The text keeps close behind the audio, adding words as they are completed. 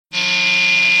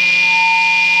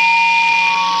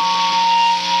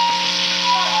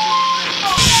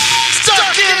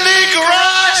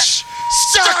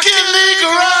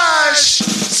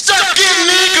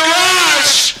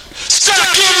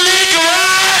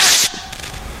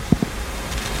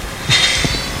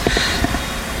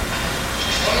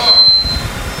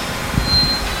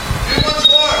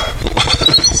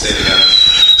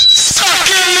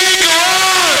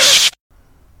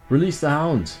Release the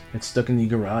hounds. It's stuck in the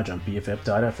garage on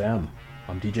BFF.fm.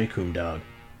 I'm DJ Coondog.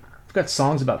 We've got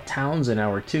songs about towns in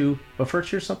hour 2, but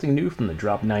first here's something new from the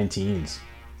Drop 19s.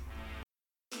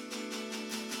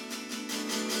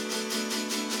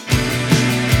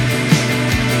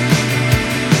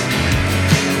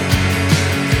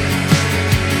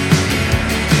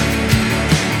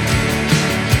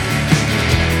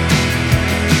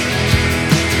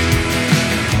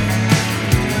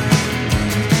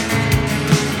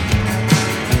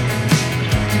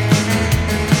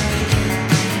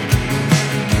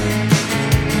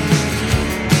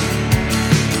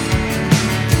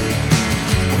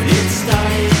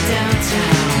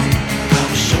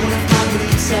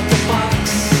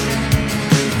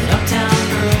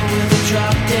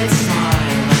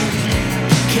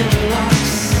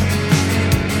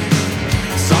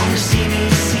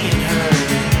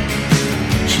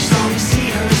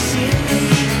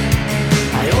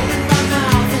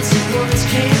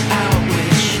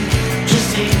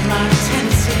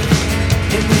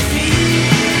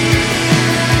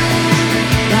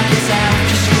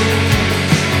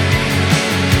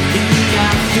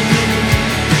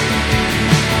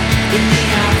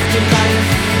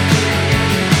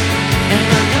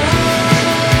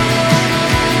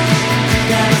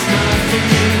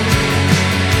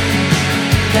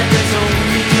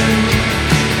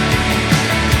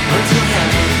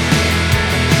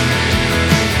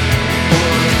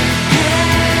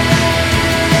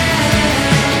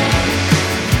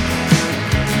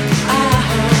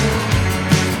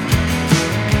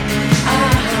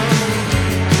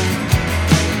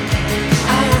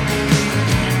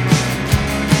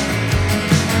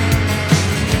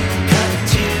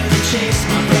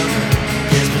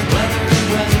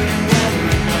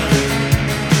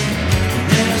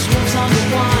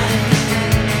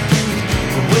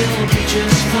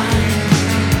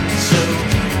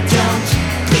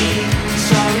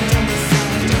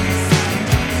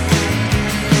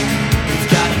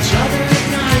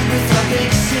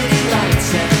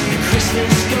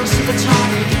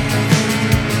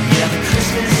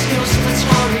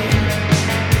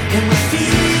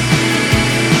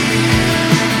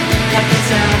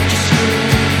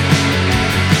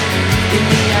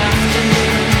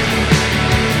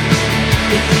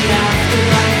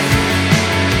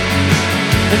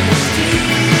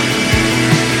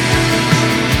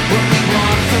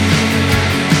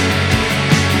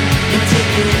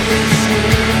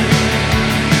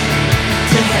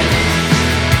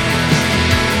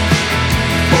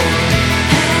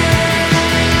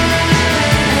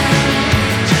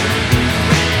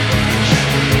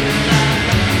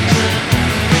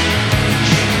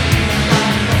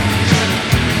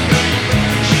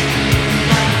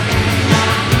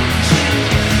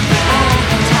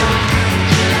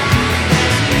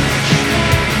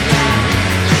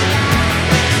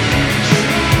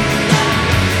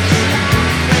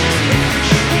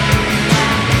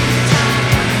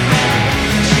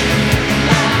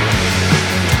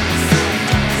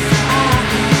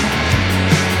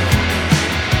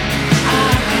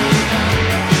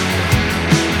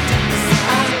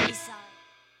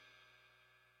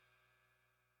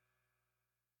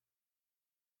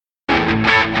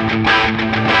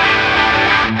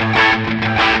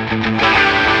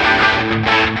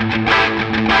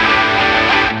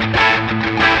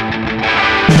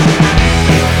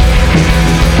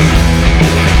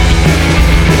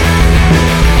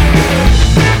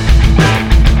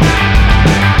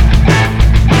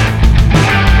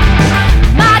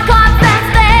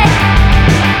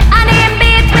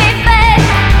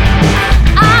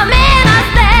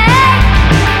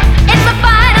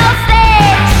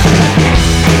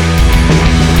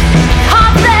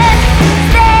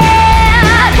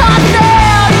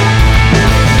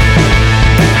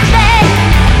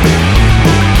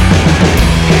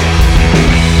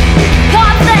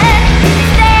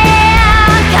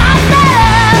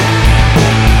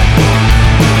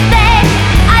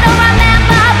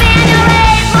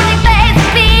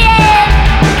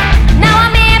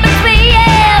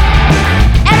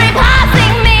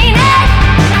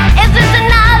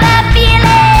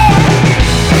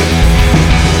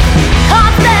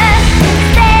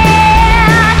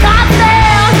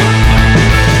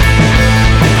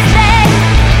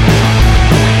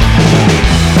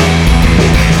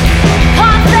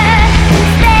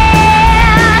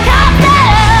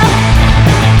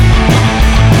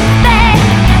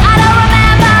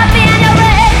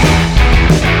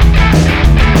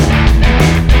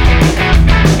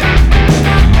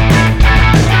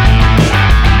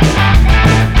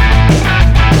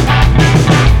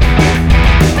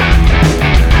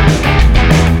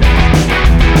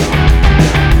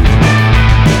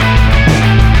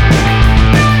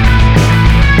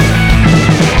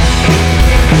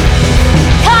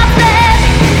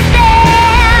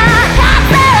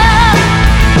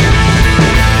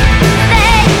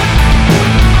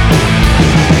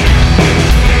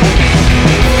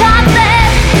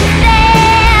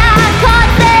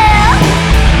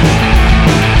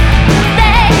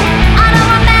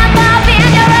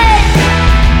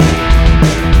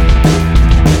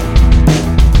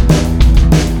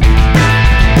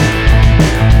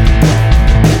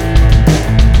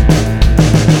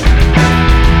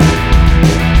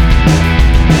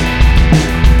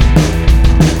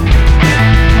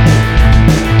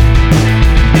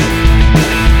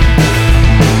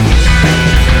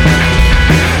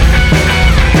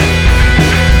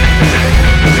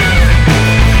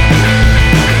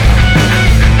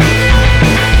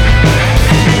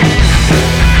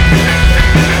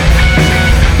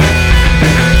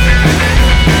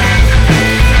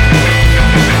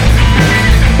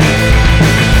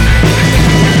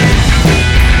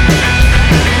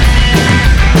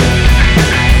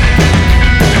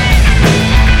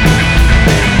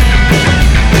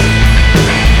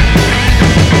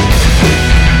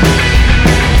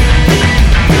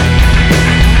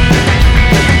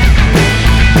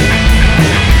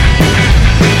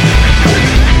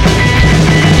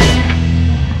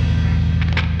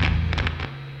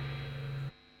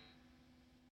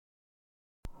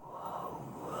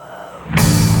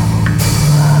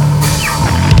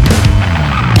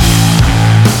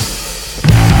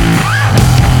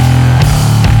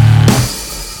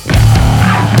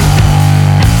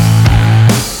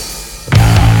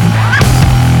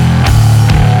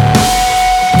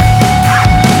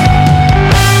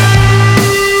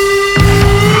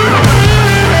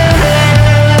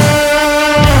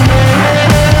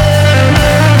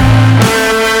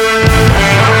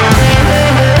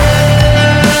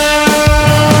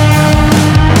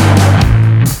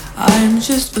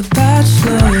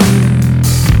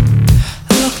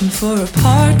 a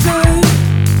partner,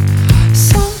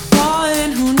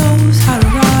 someone who knows how to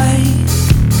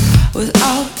rise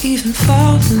without even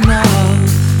falling in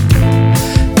love.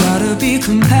 Gotta be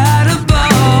compatible,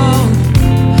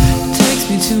 takes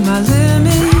me to my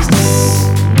limits.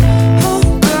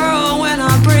 Oh girl, when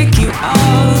I break you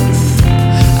off,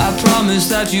 I promise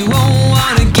that you won't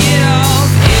wanna get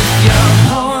off. If you're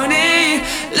horny,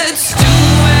 let's do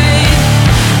it.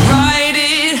 Ride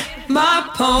it, my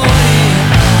pony,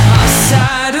 my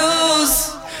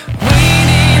saddle's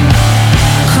waiting.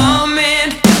 Come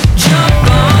and jump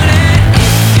on it.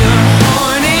 If you're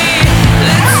horny,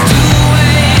 let's do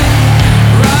it.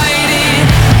 Ride it,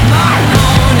 my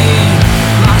pony,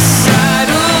 my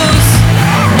saddle's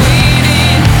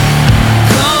waiting.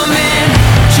 Come and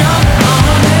jump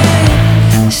on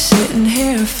it. Sitting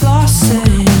here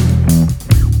flossing,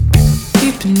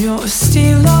 keeping your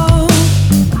esteem low.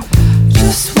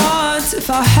 Just once, if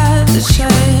I had the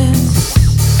chance,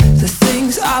 the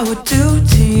things I would do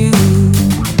to you.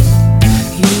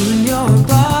 You and your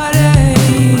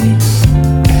body,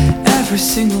 every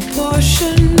single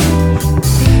portion,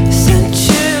 sent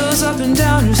chills up and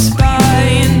down your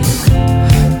spine.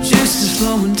 Juices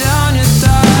flowing down your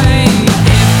thigh.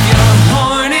 If you're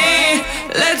horny,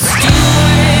 let's do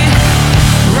it.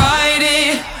 Ride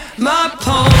it, my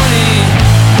pony,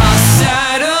 my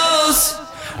saddle's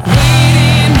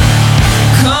waiting.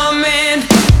 Come and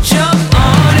jump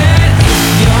on it.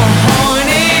 If you're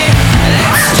horny,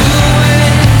 let's do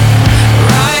it.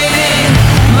 Ride it,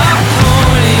 my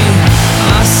pony,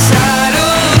 my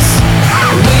saddle's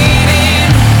waiting.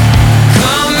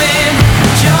 Come and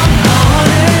jump on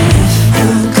it.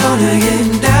 We're gonna get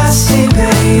nasty,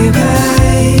 baby.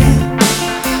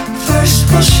 First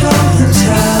we'll show and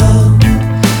tell,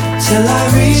 till I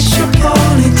reach your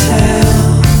ponytail.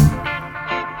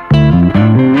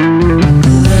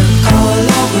 Let go all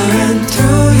over and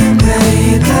through you,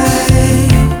 baby,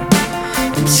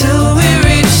 until we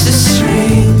reach the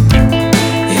stream.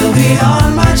 You'll be on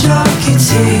my jockey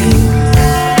team.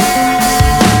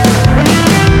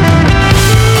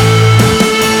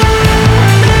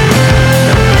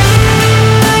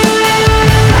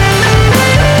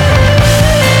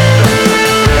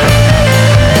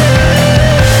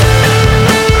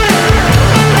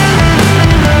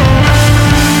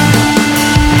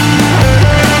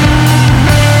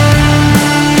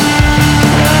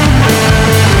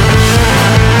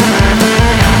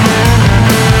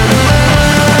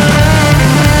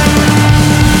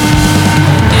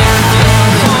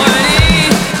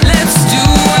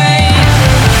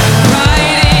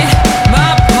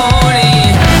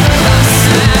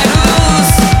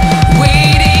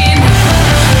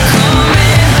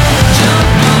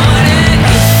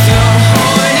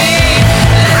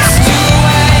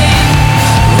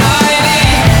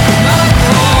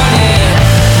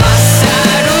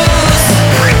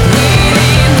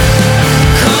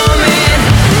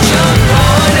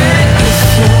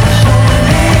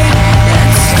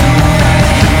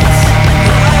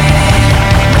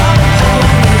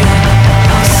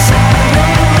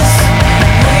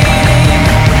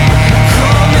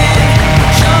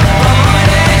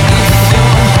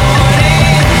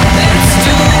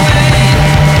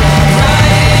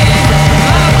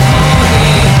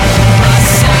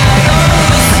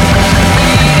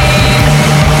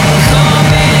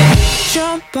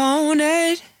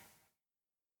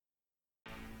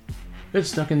 It's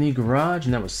Stuck in the Garage,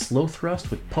 and that was Slow Thrust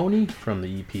with Pony from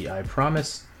the EP I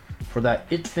Promise. For that,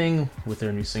 It Thing with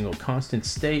their new single Constant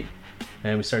State.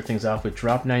 And we start things off with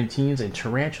Drop 19s and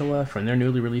Tarantula from their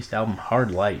newly released album Hard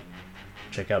Light.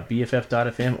 Check out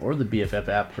BFF.fm or the BFF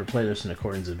app for playlists and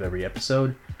recordings of every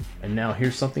episode. And now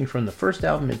here's something from the first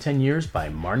album in 10 years by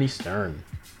Marnie Stern.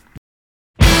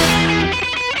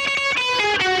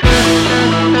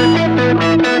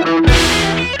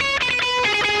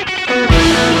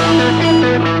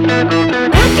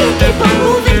 I can't keep on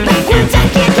moving backwards, I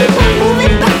can't keep on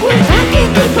moving backwards, I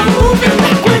can't keep on moving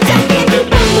backwards, I can't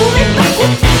keep on moving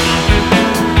backwards.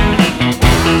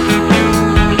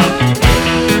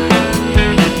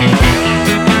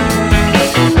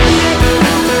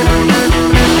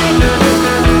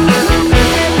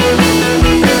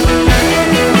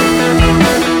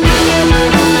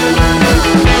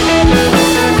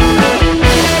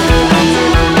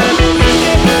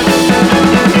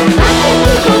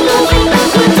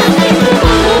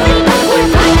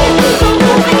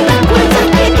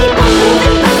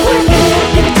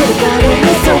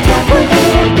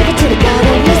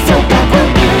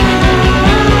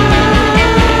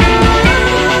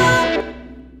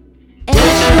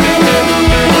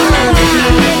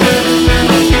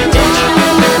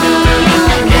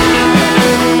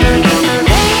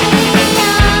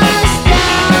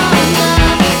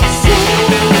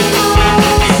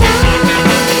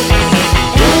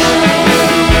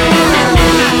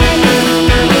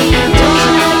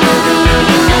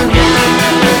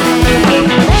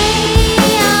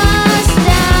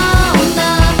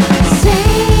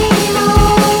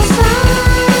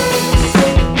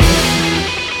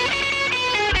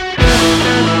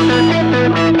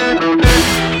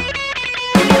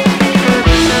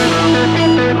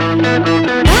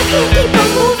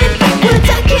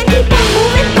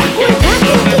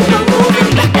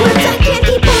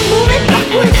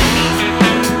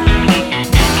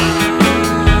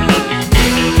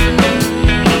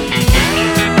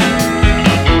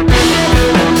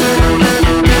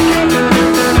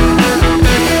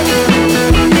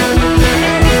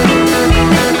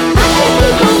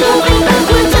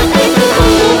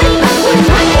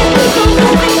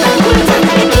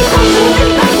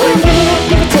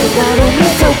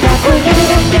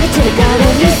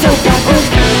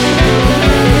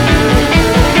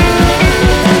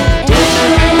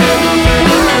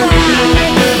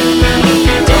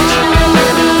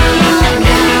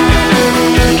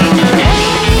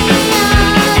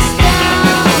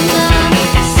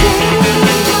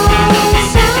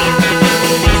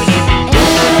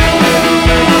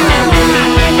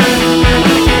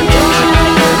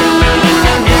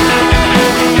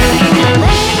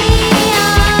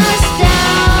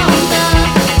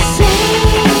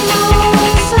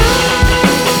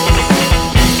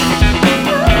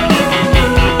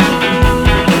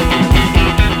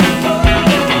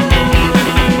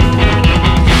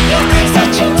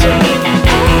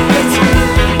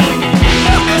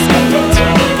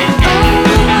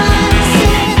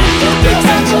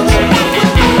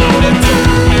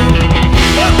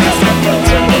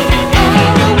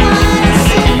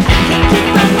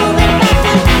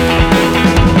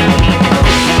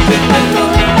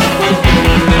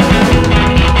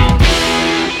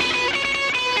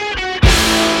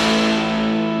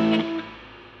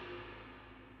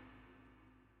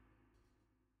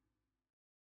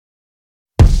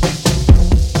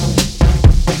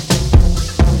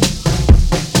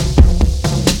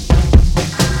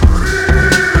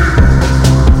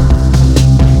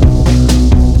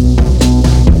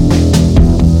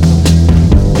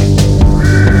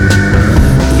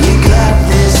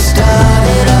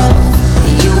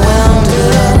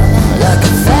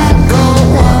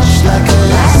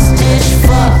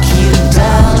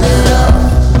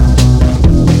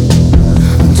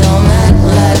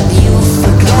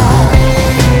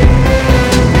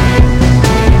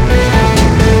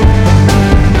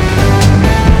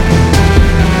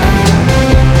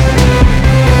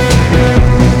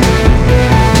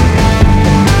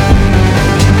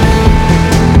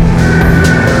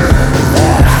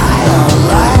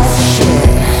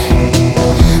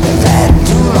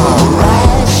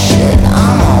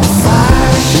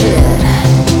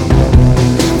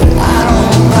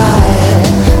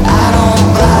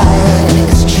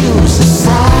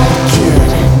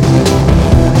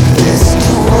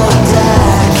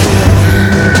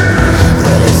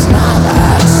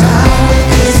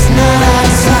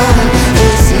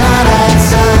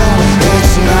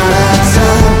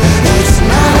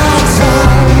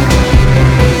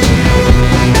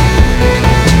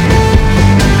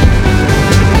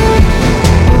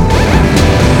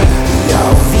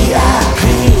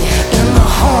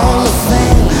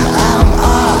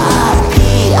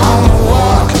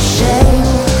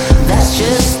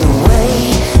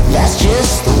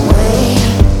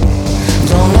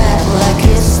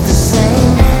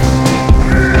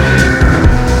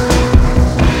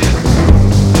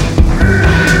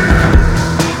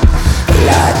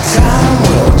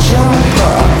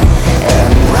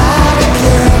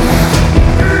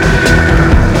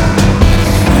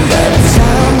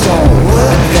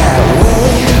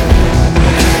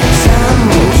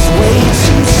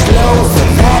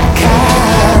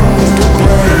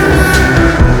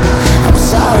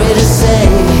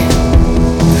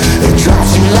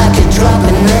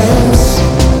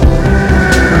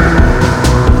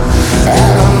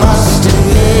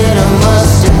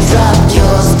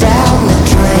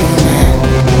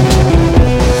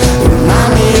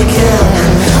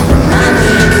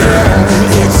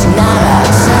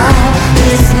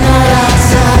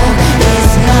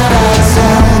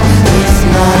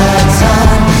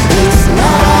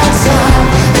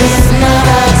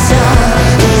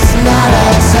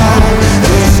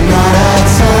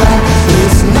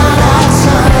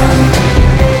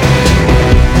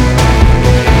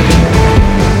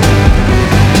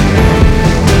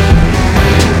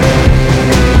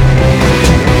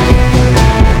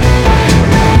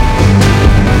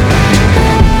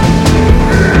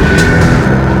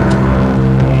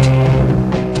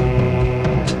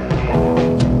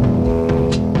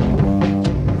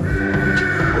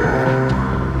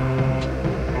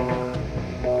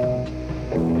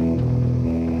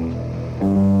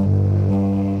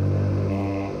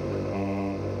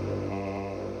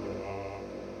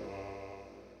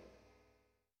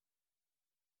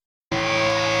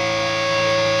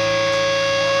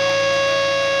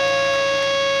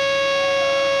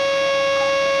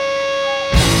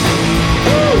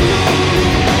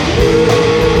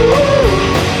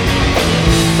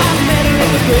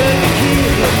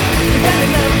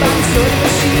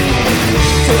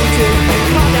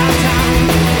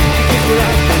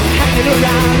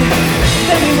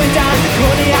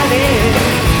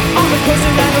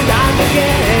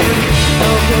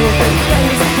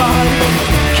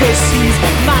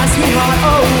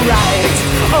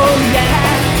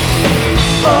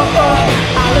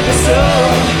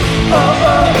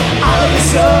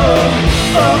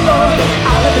 oh,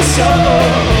 out of the soul.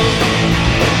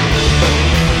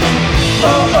 Oh,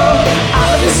 oh,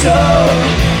 out of the soul.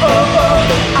 Oh, oh,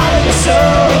 out of the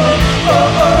soul. Oh,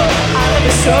 oh, out of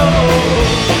the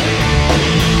soul.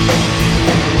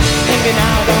 Hanging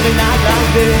out on a night like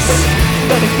this,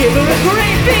 gonna give her a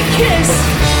great big kiss.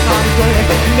 I'm gonna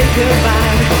make her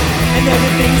mine, and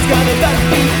everything's gonna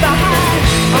be fine.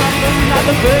 I'm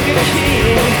another Burger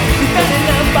King. We fell in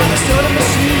love by the soda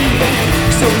machine,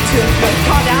 so we took a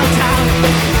car downtown,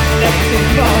 left the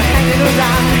bar hanging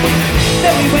around.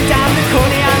 Then we went down to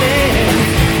Coney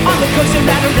Island, on the coast and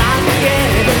ran around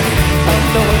again. And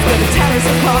no one's gonna tear us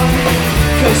apart,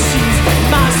 'cause she's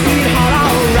my sweetheart,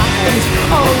 alright.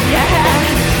 Oh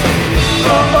yeah.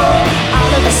 Oh oh,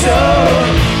 out of the soul.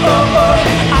 Oh oh,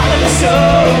 out of the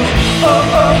soul.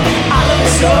 Oh oh, out of the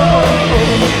soul.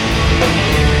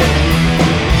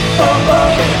 Oh oh,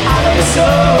 out of the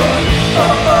soul.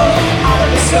 Oh oh, out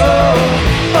of the soul.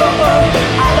 Oh oh,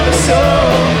 out of the soul.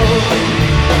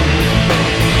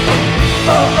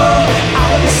 Oh oh,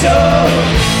 out of the soul.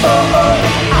 Oh oh,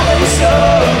 out of the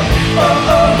soul. Oh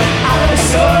oh, out of the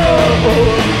soul.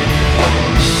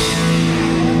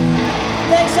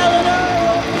 Thanks, Eleanor.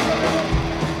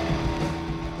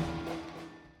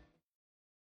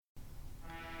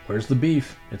 Where's the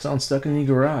beef? It's on Stuck in the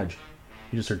Garage.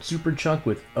 You just heard Superchunk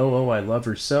with Oh Oh I Love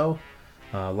Her So,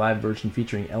 live version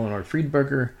featuring Eleanor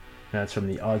Friedberger. That's from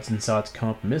the Odds and Sods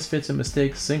comp Misfits and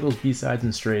Mistakes, Singles, B-Sides,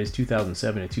 and Strays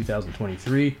 2007 and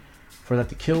 2023. For that,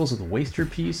 The Kills with a Waster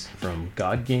piece from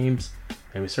God Games.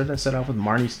 And we started that set off with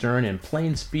Marnie Stern and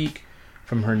Plain Speak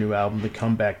from her new album, The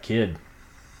Comeback Kid.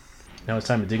 Now it's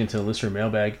time to dig into the listener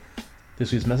mailbag.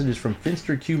 This week's message is from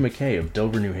Finster Q McKay of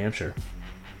Dover, New Hampshire.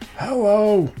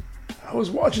 Hello! I was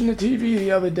watching the TV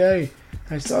the other day.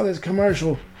 I saw this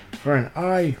commercial for an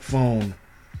iPhone.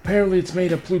 Apparently it's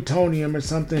made of plutonium or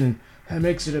something, and that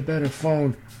makes it a better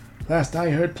phone. Last I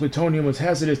heard, plutonium was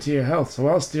hazardous to your health, so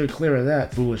I'll steer clear of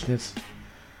that foolishness.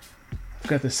 I've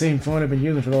got the same phone I've been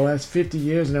using for the last 50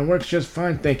 years, and it works just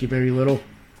fine, thank you very little.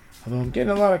 Although I'm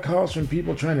getting a lot of calls from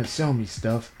people trying to sell me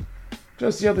stuff.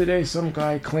 Just the other day, some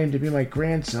guy claimed to be my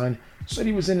grandson, said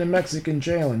he was in a Mexican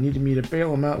jail and needed me to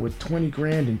bail him out with 20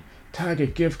 grand in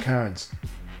Target gift cards.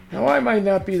 Now, I might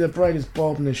not be the brightest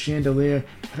bulb in the chandelier,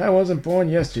 but I wasn't born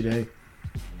yesterday.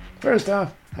 First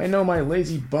off, I know my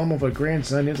lazy bum of a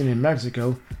grandson isn't in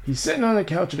Mexico. He's sitting on the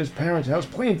couch at his parents' house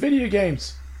playing video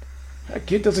games. That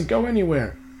kid doesn't go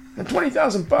anywhere. And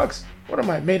 $20,000? What am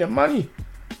I, made of money?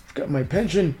 I've got my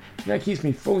pension, and that keeps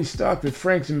me fully stocked with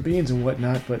Franks and beans and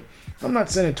whatnot, but I'm not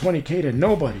sending $20K to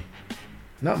nobody.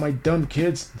 Not my dumb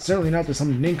kids, and certainly not to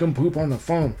some nincompoop on the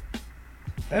phone.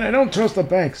 And I don't trust the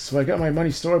banks, so I got my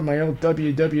money stored in my old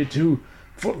WW2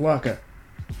 Foot Locker.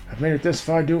 I've made it this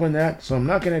far doing that, so I'm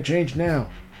not going to change now.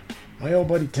 My old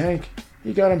buddy Tank,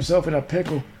 he got himself in a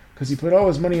pickle because he put all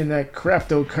his money in that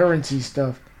cryptocurrency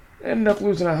stuff. Ended up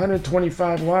losing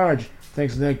 125 large,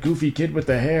 thanks to that goofy kid with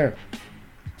the hair.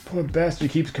 Poor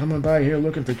bastard keeps coming by here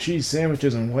looking for cheese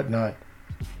sandwiches and whatnot.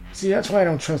 See, that's why I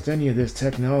don't trust any of this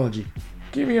technology.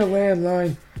 Give me a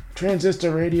landline,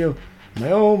 transistor radio,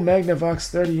 my old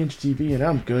Magnavox 30-inch TV, and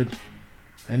I'm good.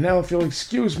 And now, if you'll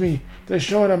excuse me, they're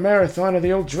showing a marathon of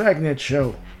the old Dragnet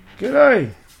show.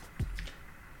 G'day!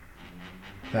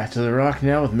 Back to the rock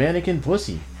now with Mannequin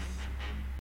Pussy.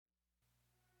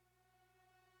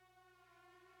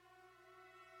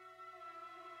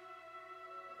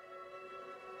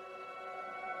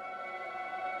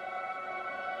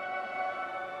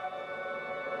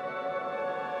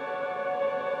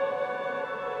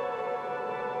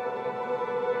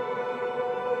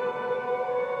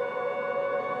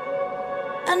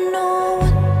 I know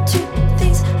 1, 2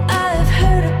 things I've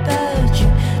heard about you,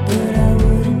 but I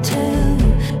wouldn't tell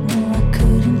you. No, I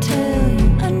couldn't tell you.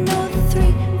 I know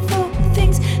 3, 4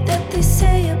 things that they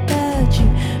say about you,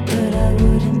 but I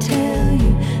wouldn't tell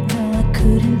you. No, I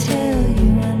couldn't tell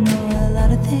you. I know a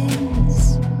lot of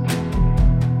things.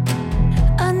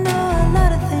 I know a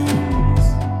lot of things,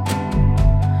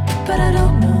 but I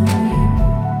don't know you.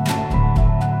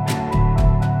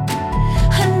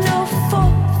 I know 4,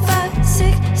 5,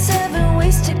 6, 7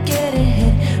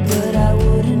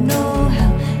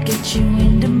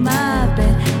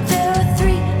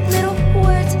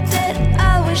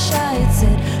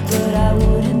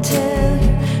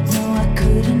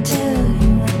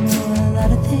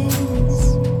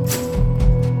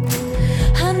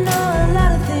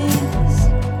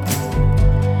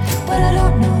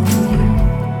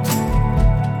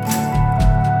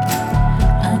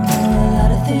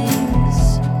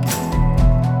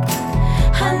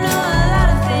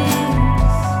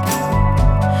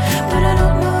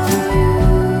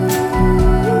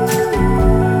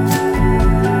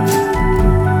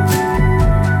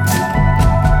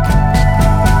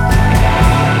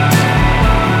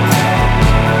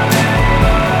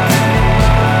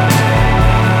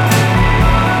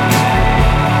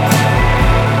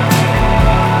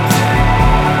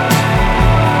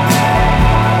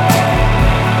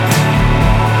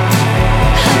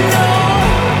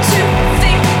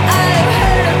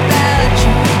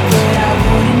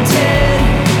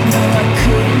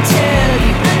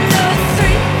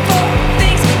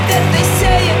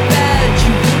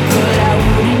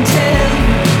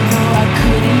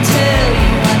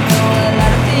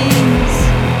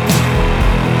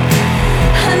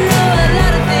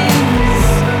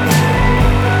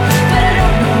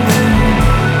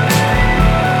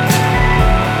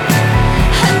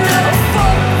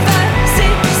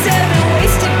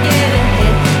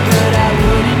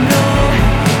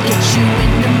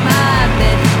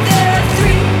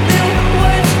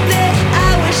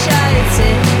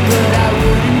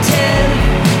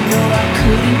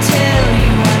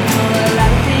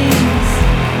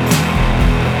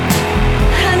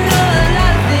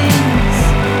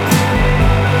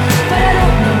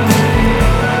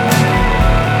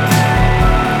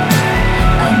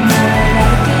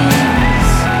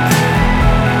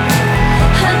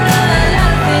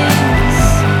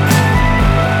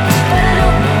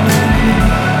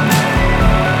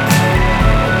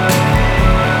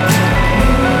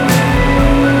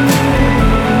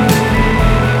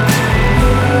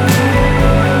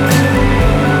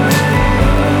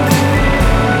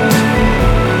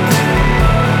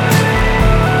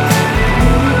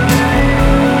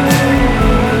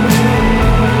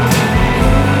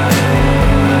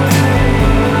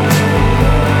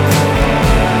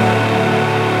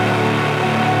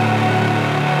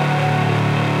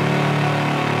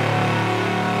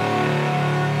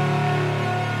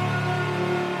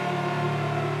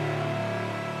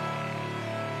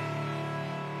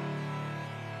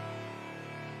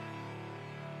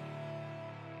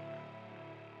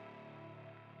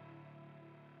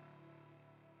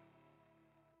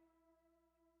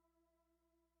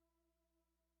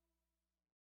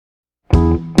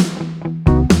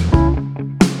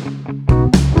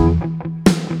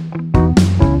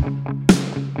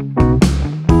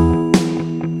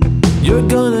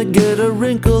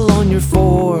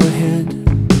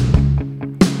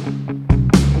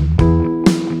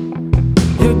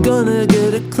 gonna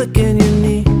get a click in your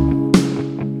knee.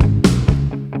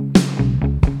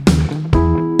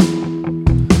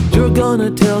 You're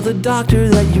gonna tell the doctor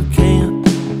that you can't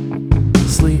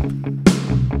sleep,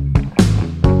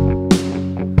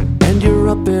 and you're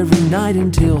up every night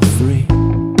until 3.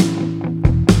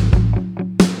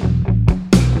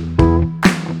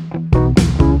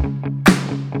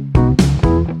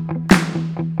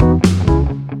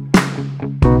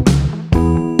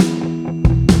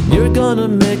 You're gonna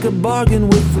make a bargain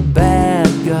with the bad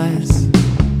guys.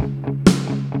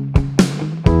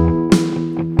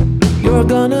 You're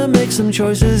gonna make some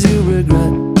choices you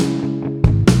regret.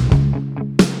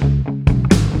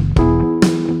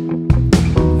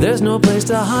 There's no place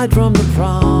to hide from the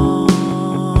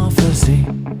prophecy,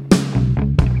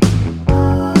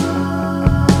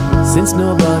 since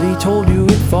nobody told you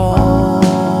it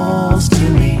falls to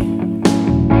me.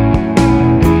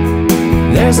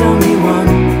 There's only one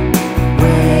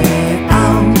way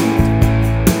out.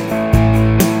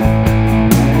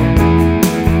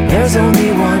 There's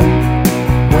only one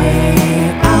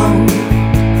way out.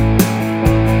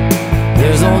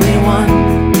 There's only one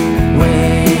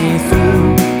way through,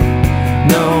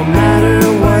 no matter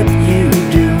what you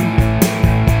do.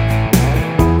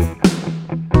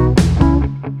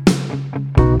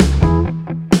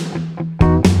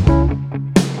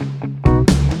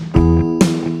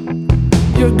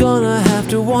 You're gonna have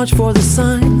to watch for the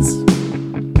signs.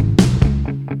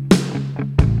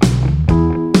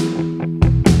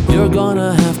 You're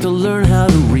gonna have to learn how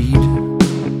to read.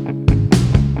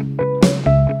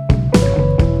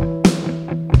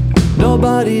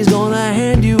 Nobody's gonna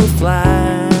hand you a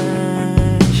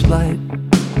flashlight.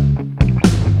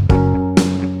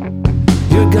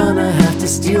 You're gonna have to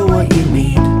steal what you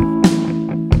need.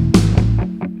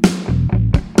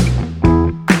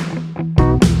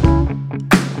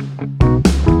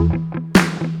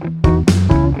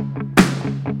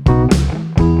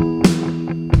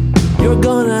 You're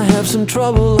gonna have some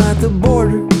trouble at the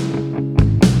border.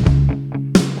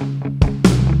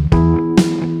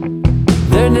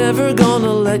 They're never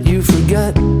gonna let you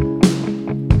forget.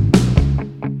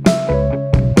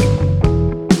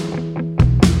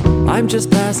 I'm just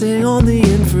passing on the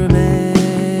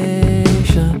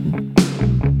information,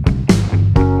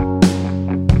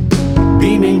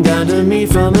 beaming down to me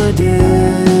from a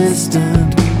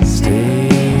distant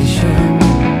station.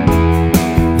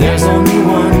 There's only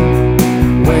one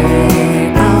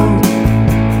way out.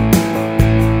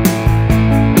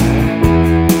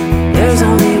 There's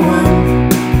only one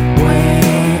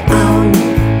way out.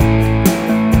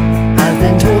 I've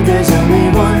been told there's only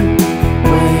one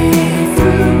way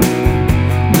through,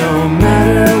 no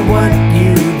matter what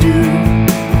you do.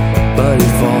 But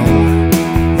if all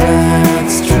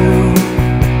that's true,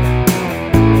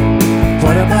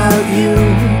 what about you?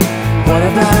 What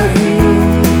about you?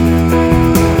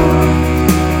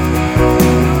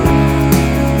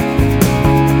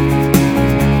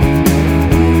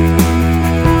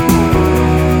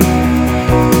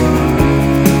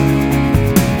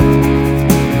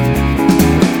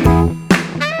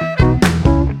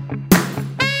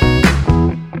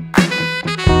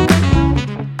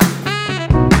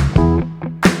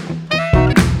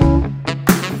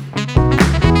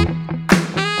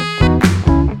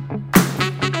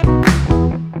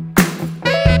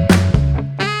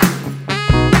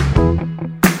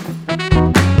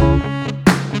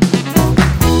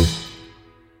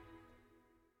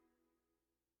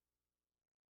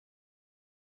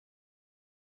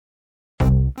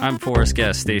 I'm Forrest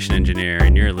Guest, station engineer,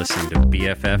 and you're listening to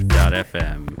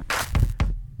BFF.FM.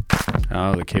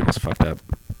 Oh, the cable's fucked up.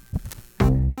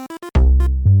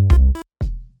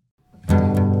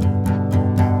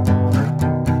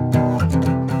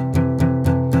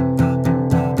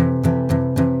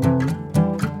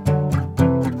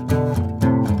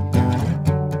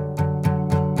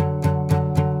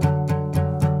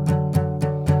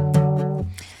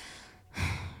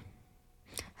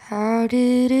 How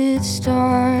did it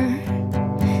start?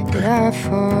 Did I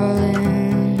fall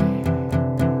in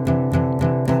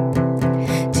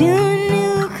to a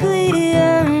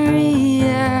nuclear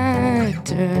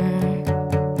reactor?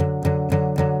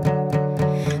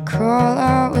 Crawl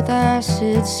out with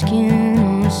acid skin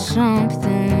or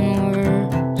something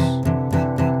worse?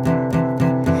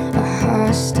 A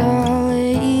hostile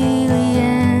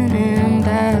alien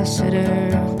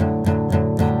ambassador?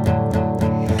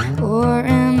 Or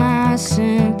am I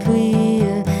simply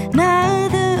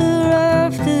another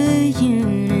of the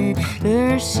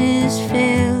universe's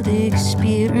failed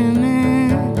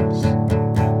experiments?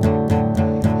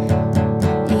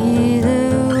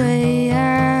 Either way,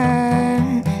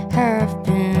 I have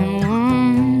been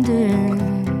wondering.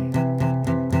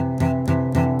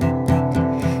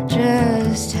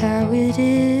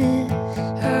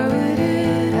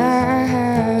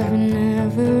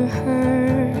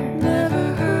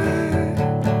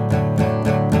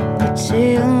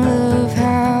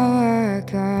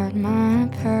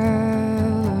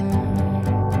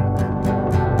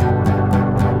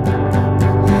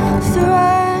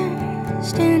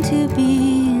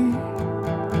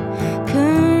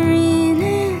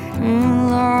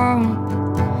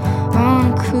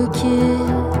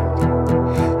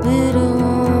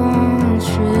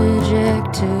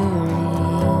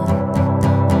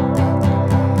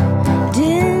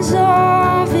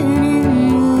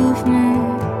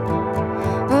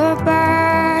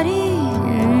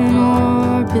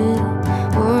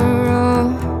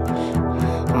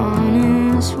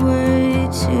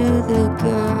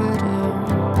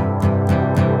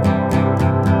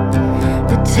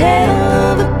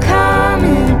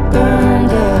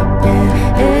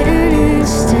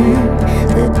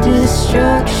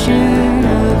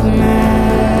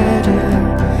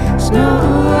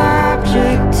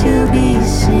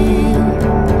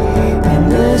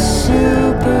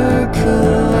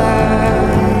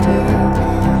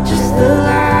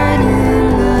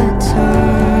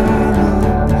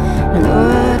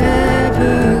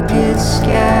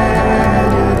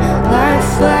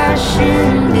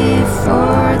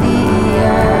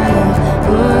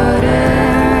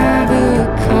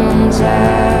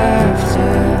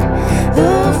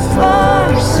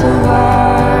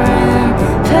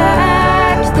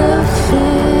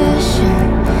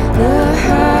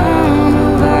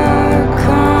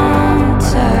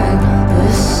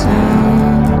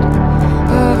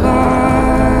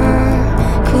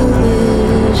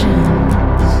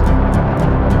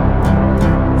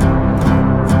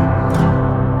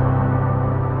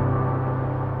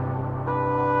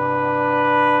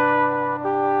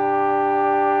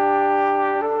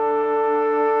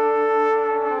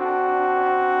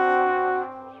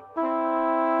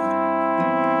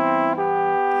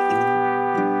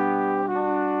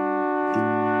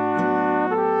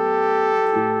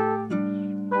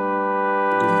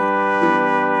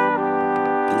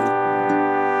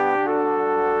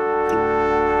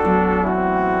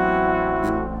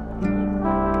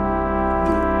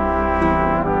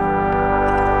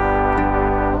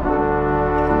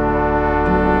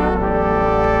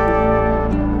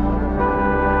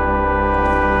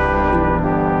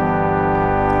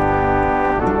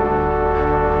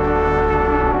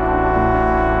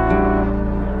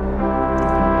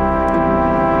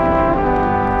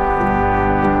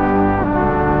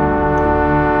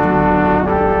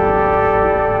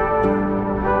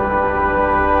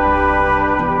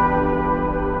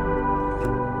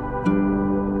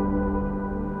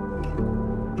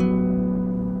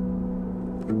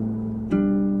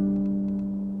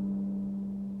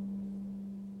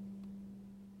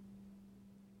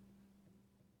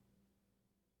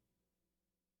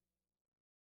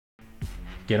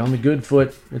 Get on the Good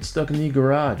Foot, It's Stuck in the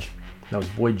Garage. That was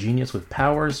Boy Genius with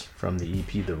Powers from the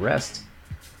EP The Rest.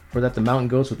 For that, The Mountain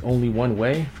Goats with Only One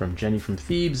Way from Jenny from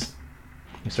Thebes.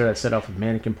 We started that set off with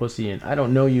Mannequin Pussy and I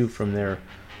Don't Know You from their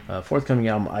forthcoming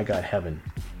album I Got Heaven.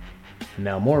 And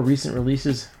now more recent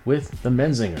releases with the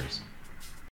Menzingers.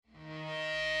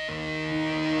 Thank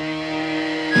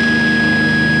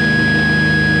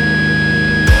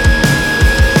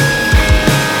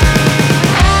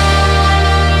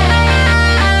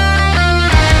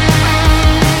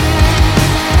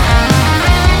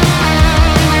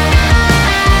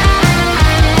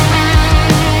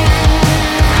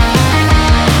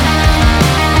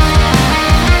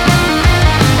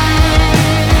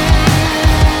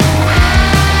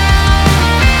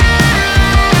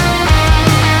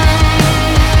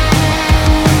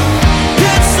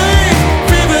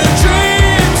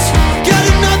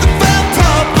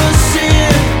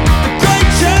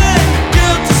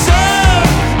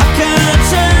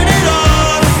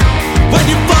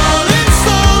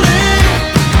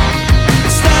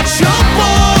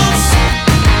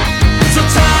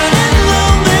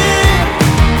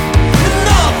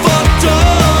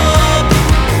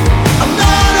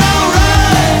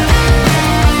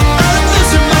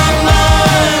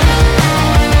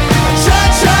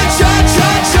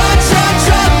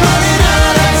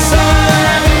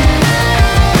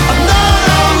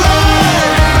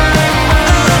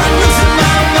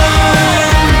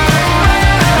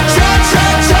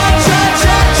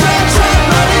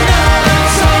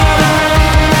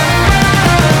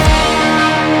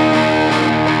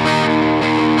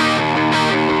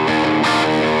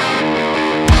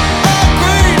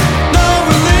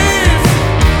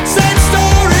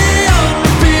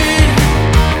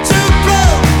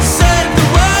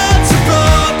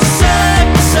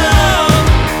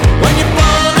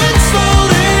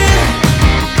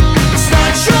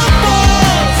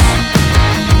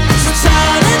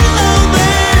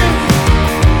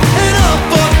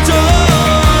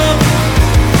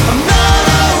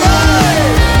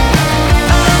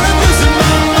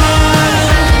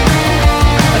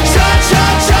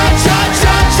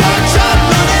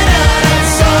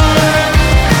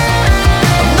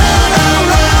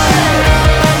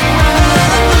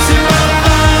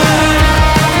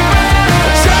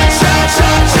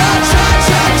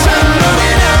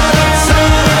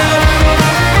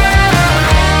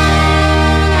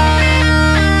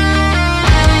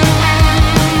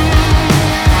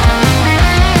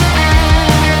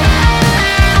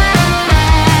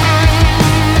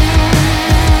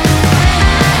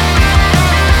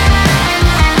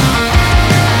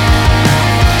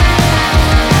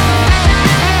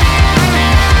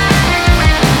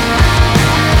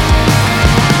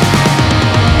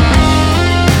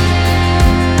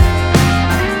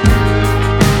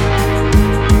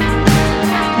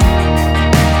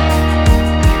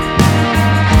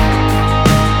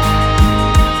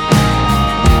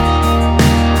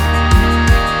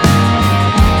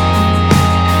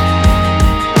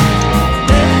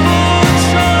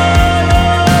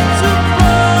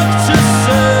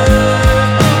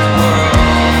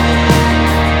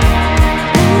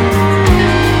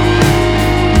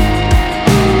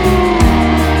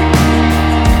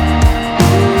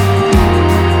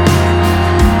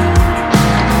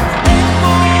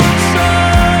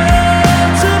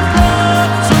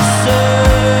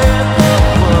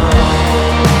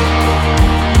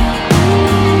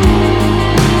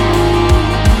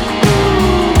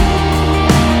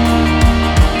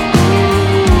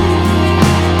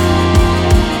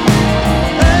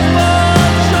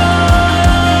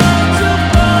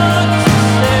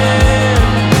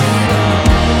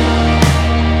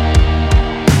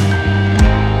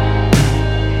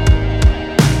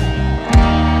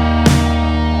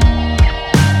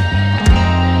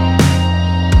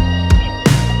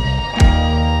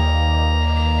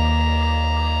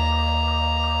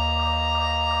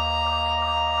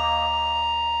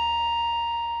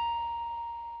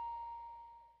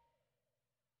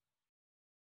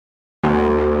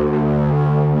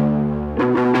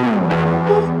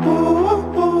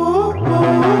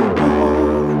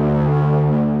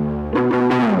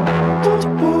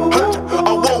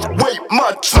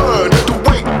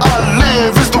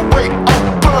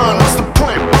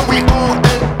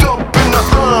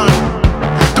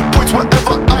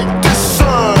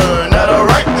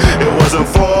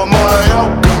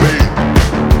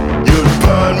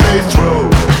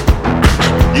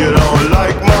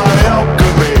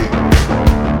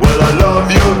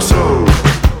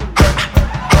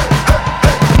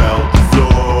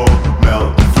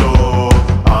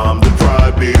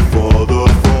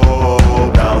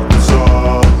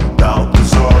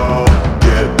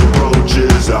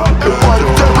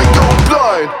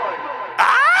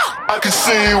I can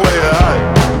see where you're at.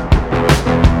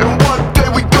 And one day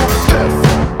we go deaf.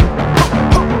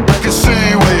 I can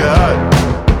see where you're at.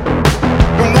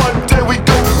 And one day we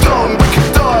go dumb. We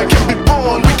can die, can be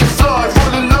born, we can fly,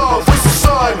 fall in love, race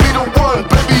aside, be the one,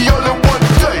 baby, only one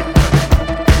day.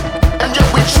 And yet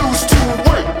we choose to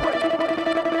wait.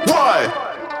 Why?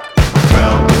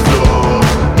 Melt the floor,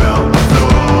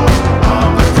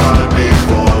 I'm the pride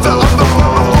before the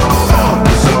fall. Melt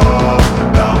the soul,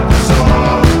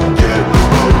 get the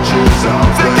roaches out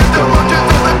the door.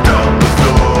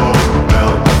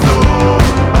 Melt the floor,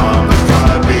 I'm the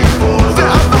pride before the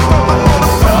fall.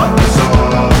 Melt the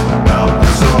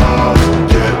soul,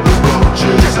 get the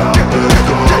roaches out the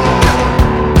door.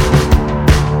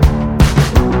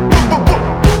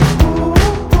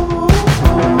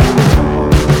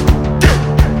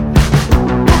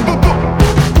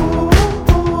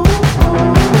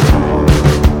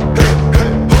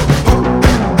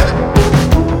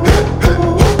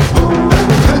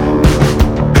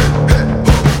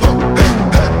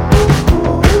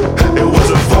 It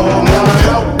wasn't for my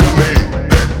alchemy,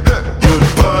 you'd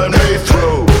burn me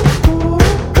through.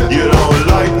 You don't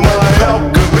like my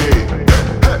alchemy,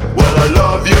 well I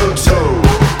love you too.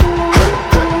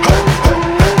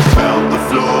 Melt the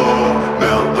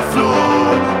floor,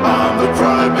 I'm the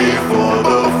pride before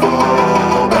the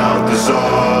fall. Melt the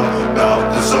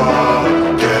czar,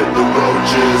 get the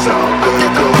roaches out the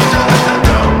door.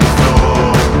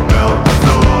 Melt the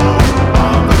floor,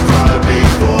 I'm the pride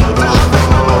before the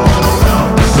fall.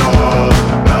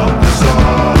 Melt the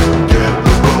czar, get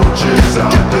the roaches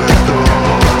out the door.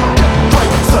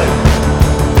 Fight tight,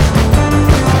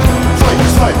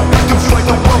 I can fight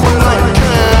the one when I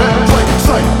can. Fight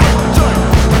tight,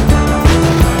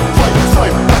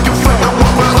 I can fight the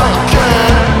one when I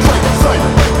can. Fight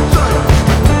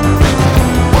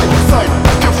tight,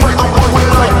 I can fight the one when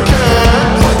I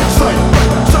can. Fight tight,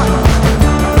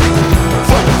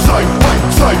 fight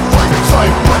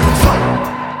tight.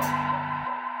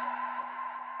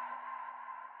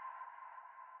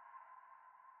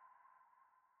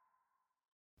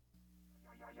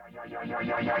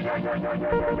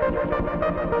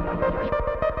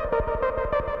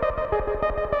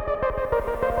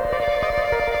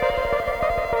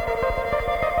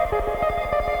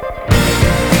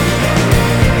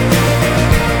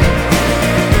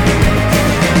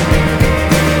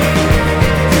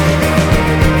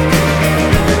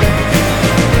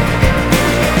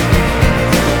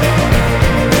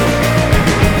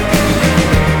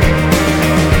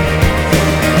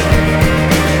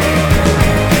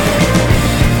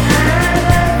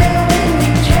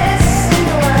 Dressed in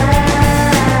white,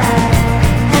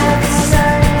 have the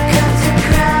sun come to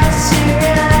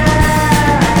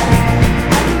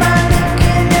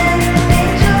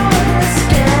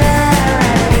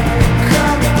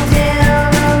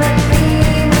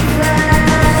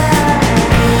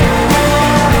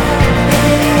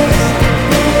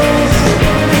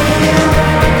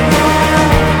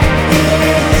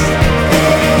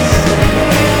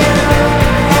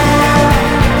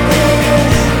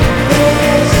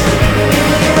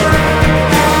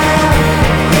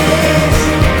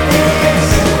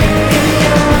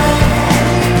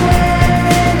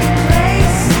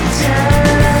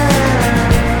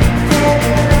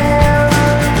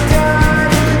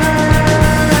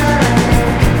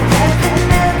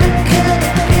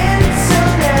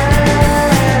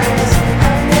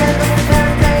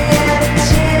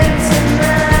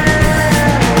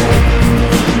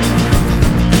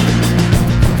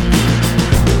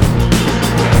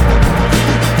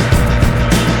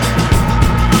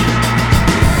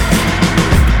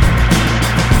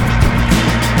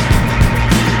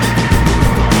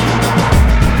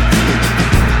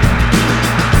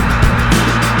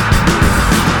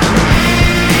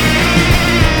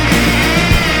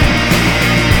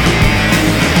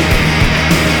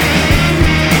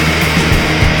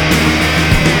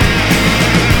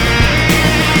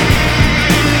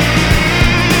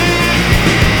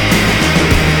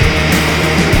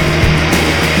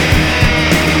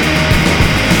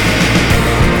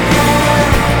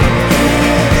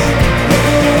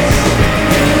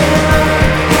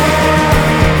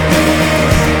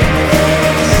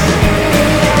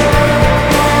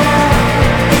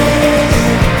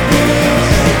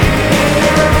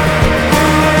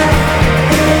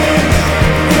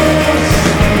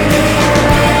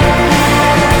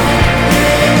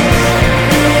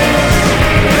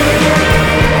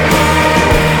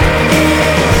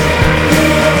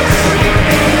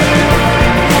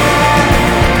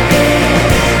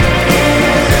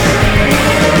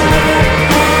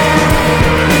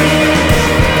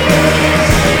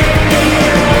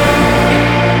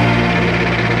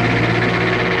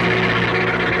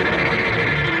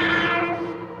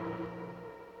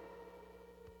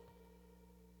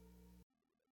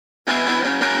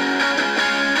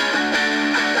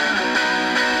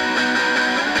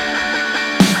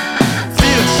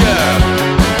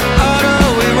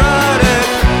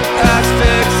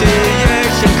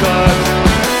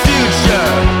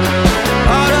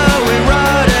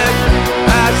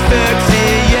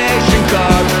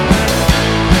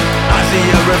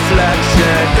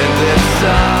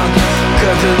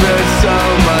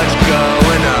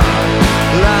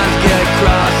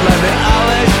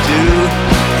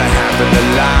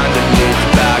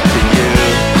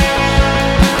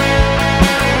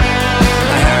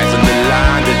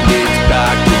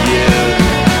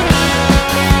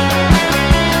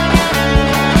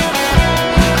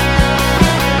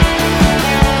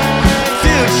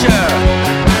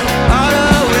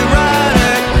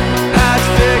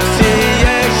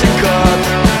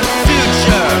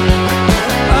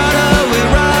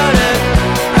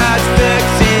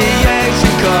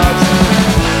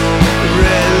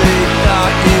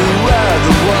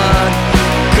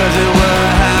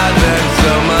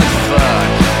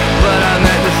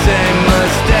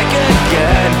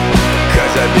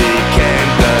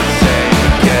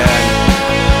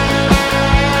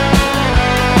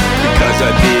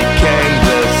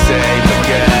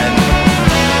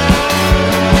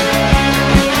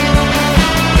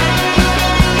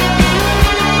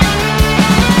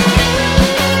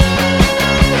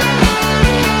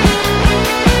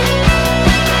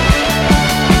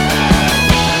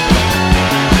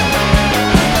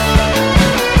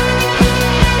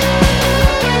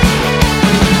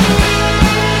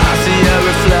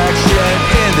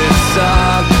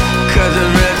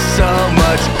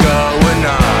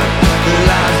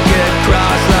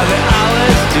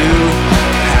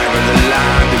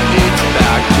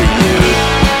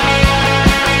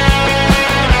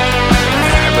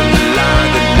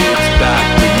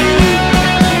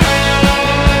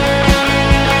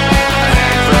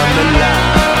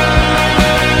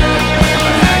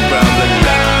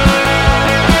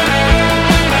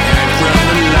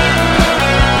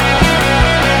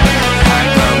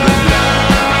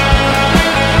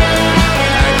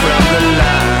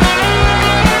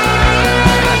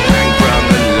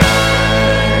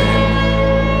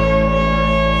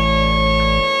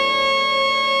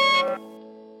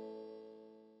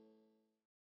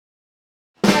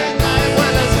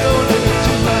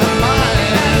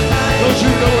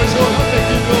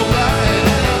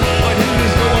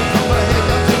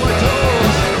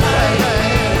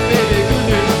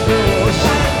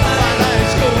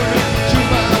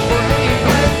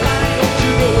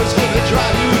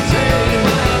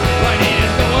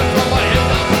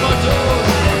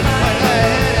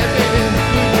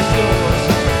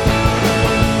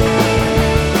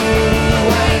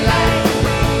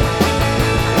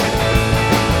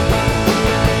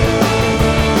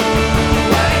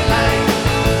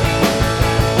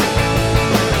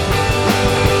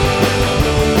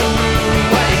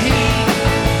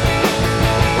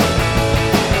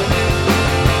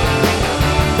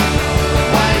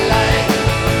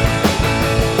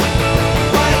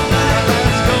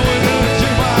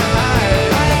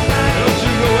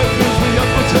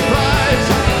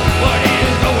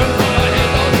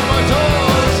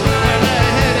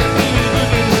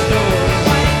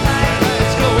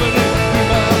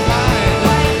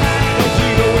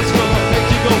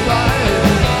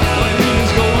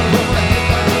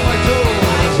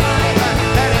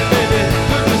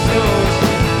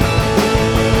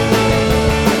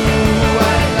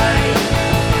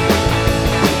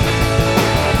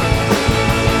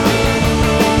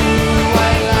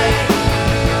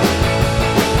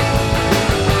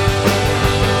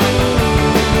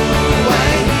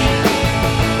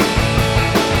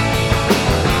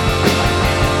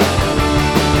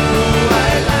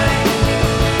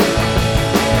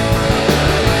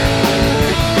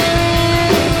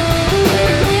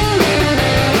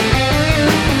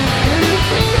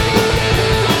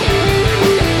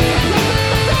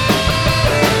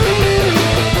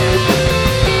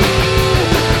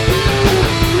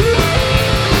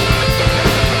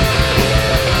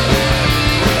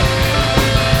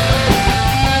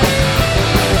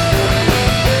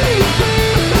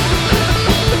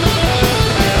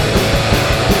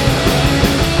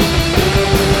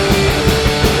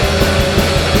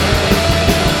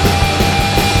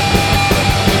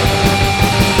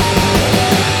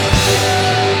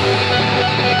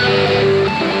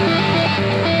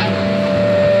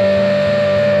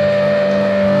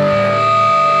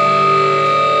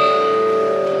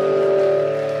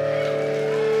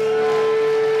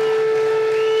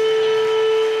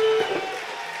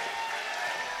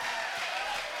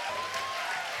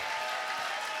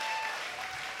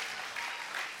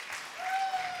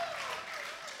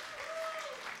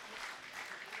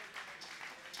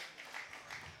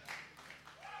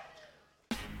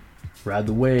Ride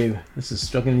the Wave. This is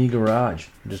Stuck in the Garage.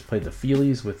 I just played the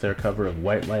Feelies with their cover of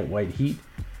White Light, White Heat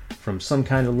from Some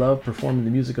Kind of Love, performing the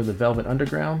music of the Velvet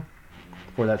Underground.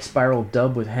 For that Spiral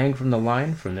dub with Hang from the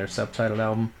Line from their subtitled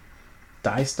album.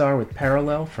 Die Star with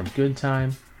Parallel from Good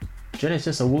Time.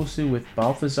 Genesis Owusu with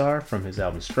Balthazar from his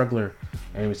album Struggler.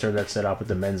 And we started that set off with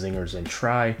the Menzingers and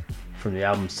Try from the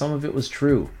album Some of It Was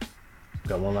True. We've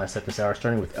got one last set this hour,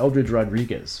 starting with Eldridge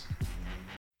Rodriguez.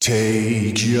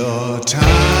 Take your time.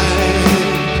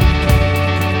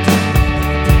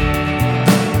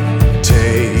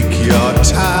 Take your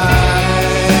time.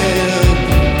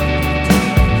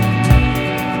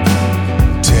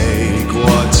 Take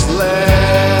what's left.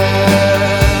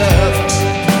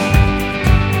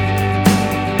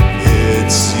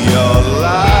 It's your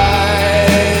life.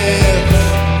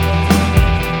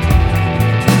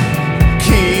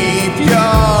 Keep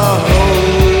your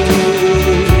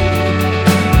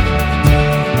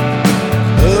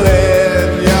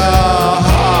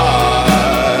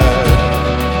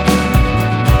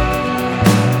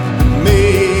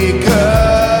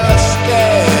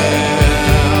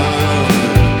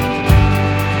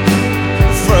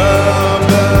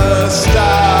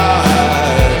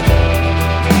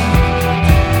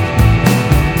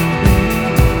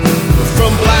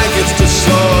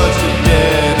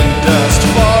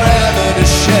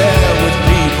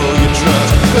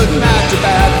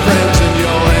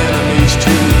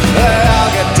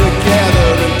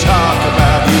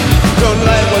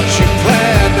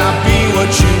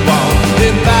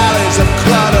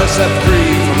set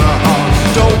free from the heart.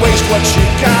 Don't waste what you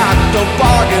got, don't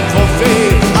bargain for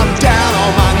fame. I'm down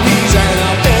on my knees and I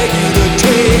beg you to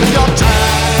take your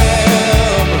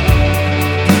time.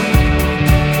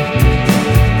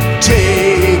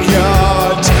 Take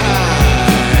your time.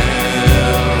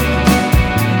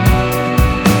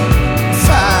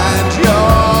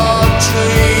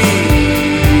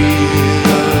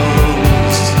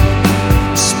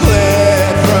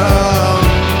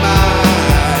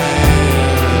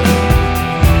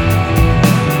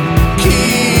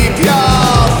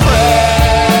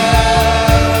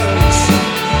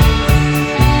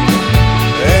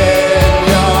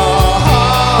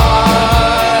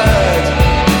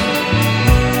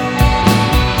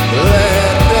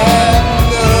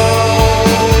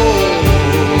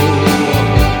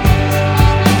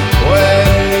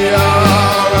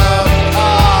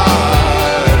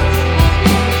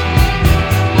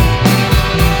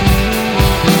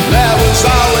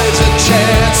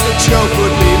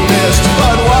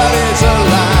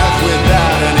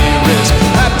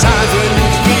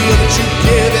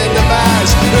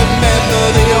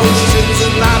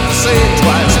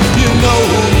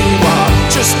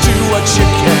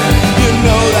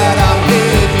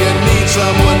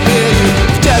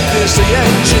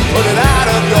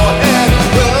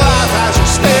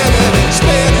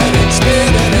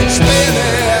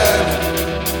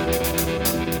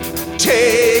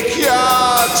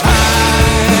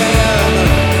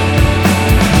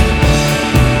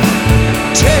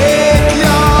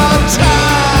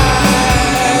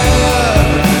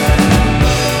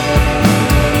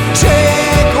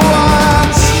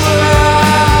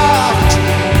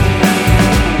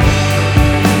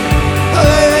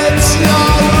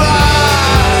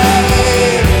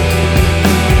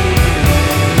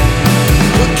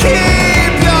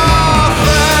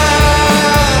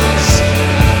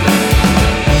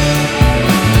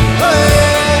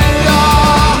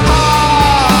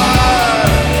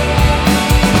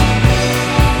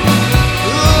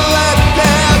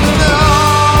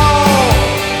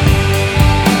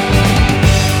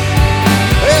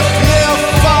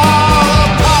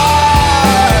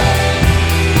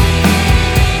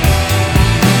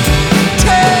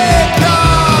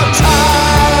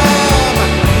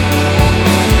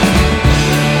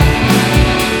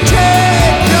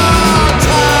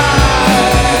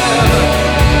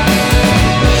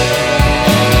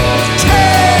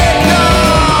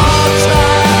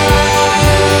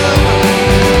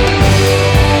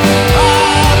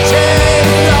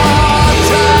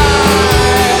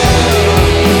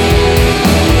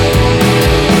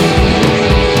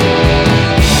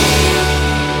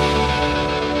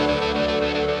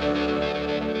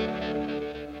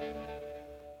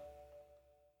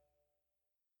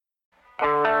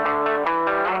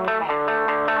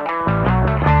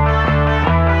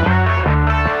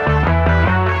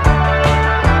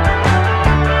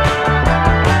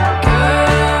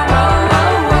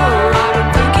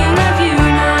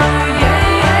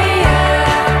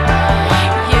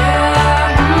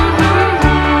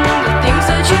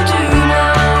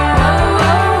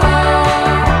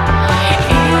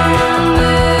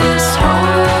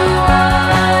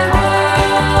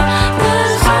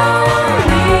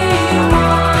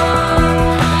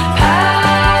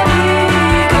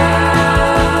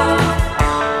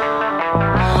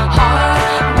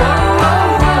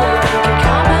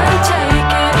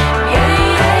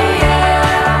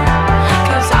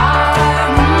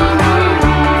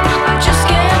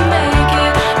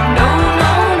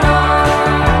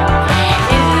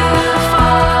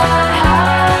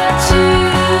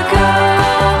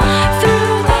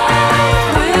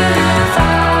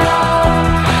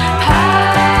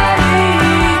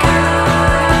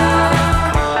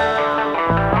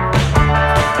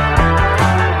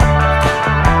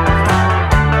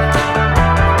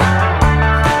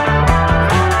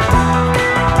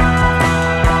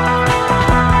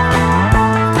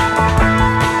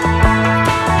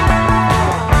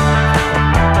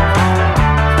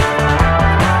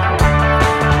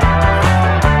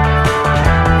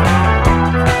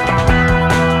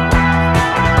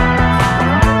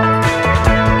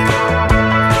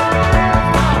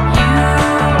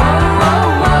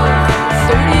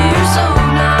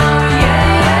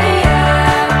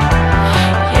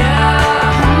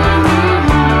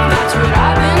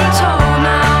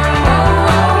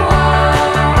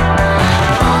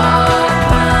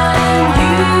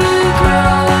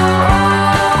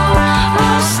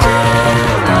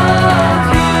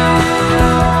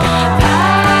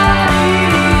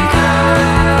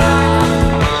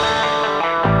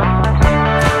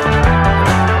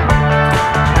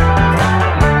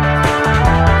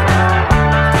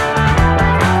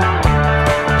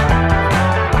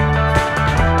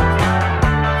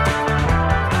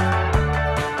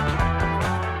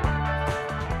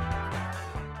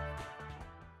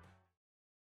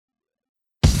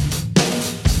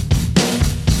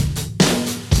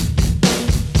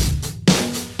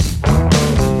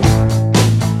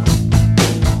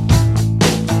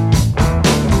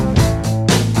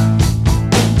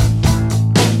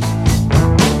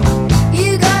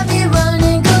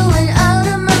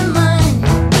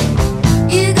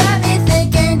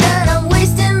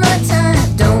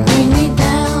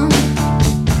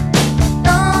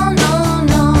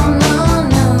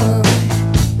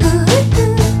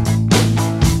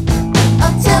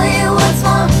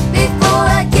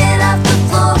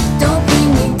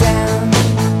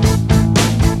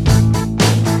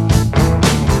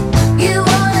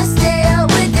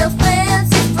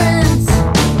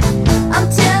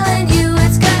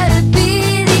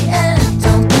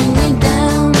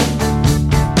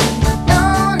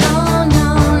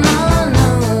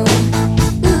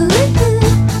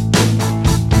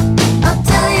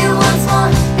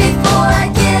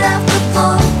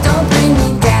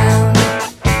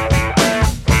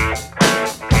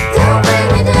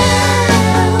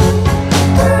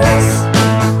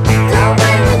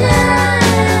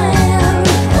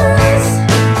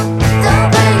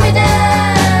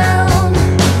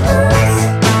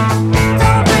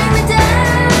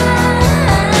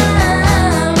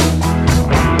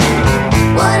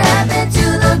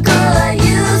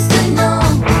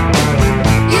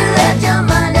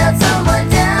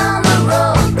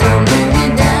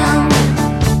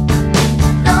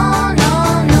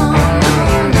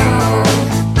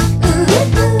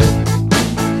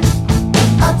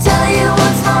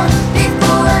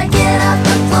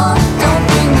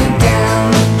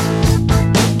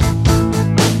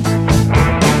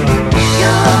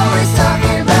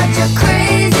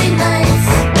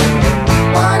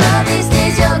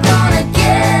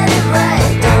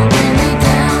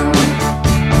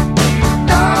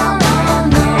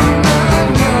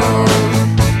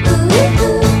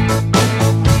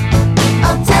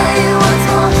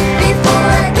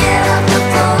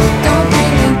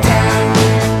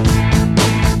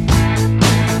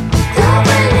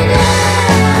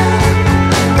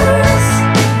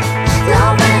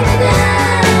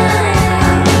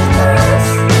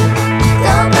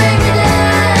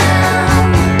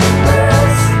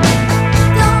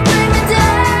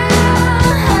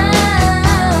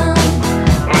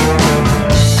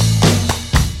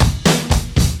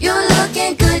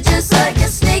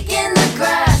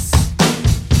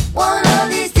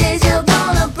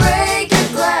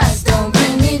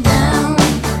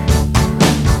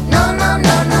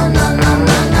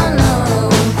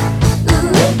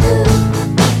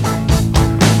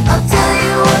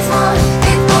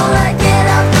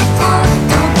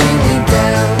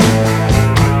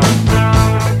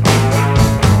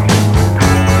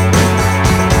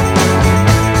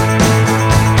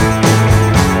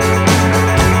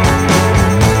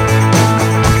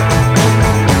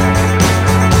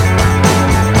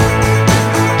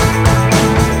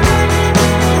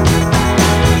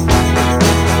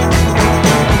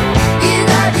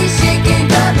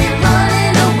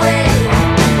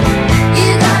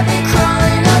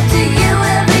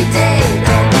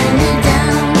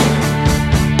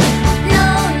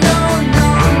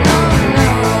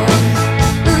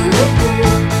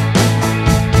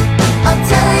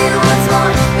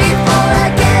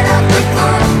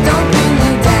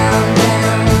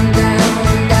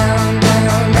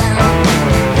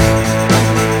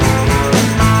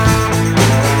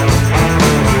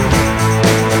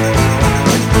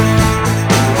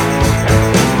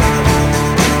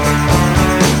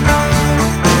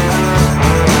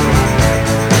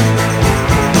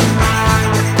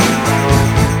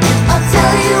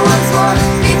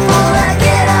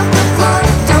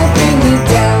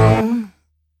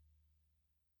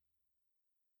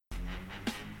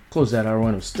 Close that hour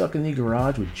one of Stuck in the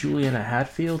Garage with Juliana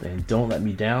Hatfield and Don't Let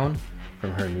Me Down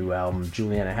from her new album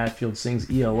Juliana Hatfield Sings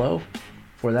ELO.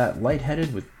 For that,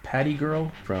 Lightheaded with Patty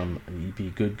Girl from the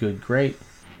EP Good Good Great.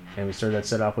 And we started that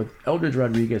set off with Eldridge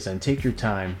Rodriguez and Take Your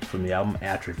Time from the album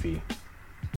Atrophy.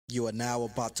 You are now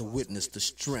about to witness the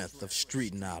strength of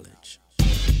street knowledge.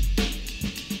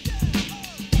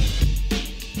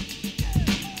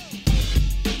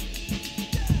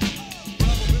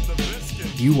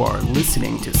 You are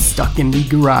listening to Stuck in the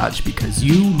Garage because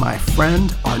you, my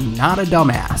friend, are not a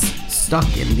dumbass.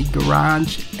 Stuck in the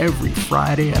Garage every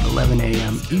Friday at 11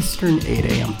 a.m. Eastern, 8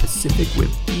 a.m. Pacific with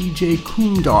DJ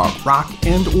Coondog, rock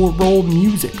and or roll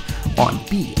music on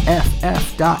BFF.FM,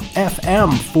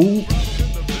 fool.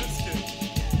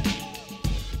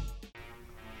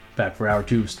 Back for hour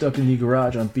two of Stuck in the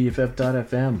Garage on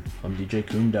BFF.FM. I'm DJ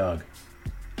Coondog.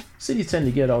 Cities tend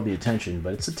to get all the attention,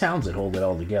 but it's the towns that hold it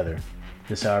all together.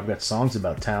 This hour I've got songs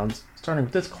about towns, starting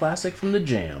with this classic from The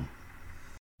Jam.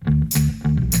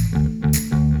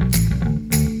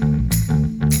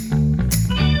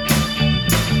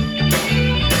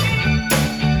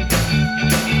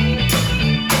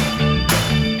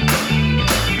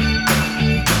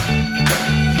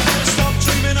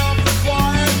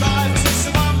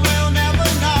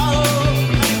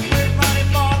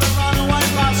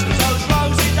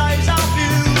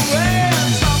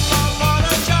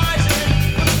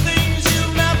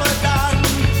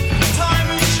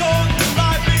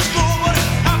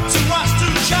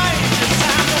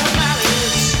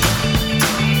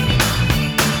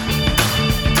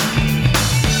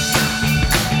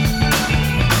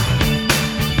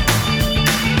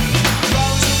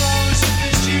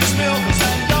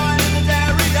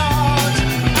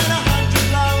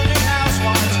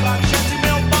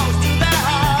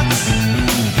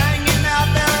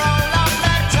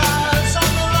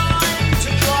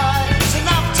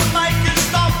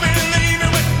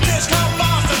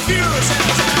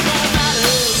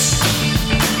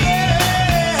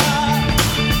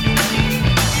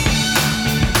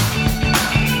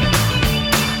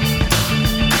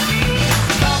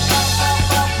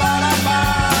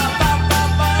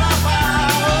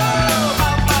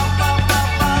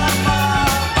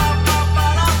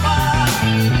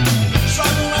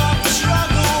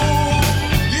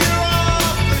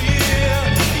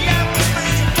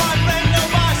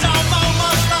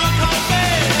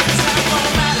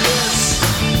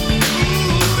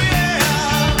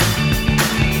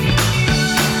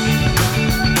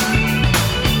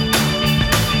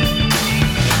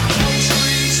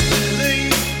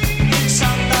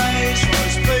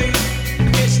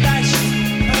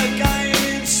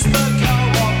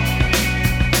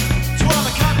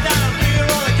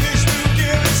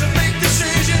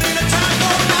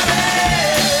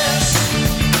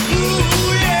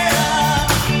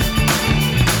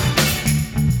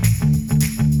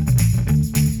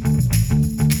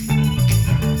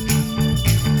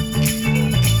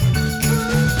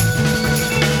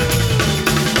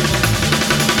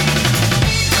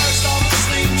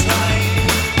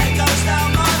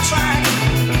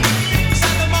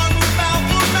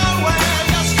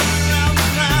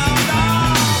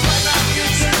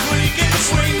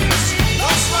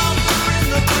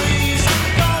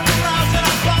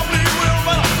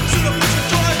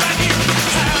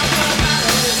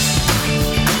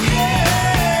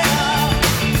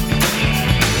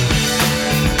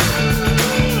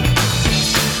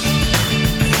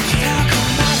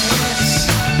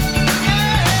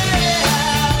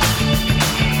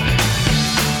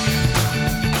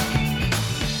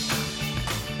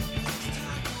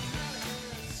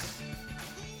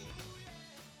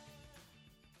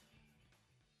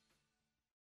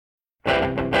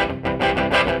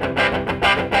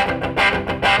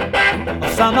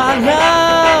 Found my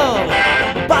love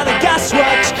by the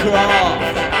gasworks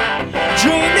croft.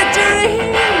 Dreamed a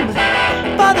dream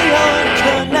by the old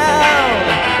canal.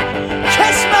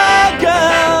 Kissed my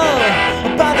girl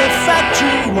by the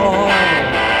factory wall.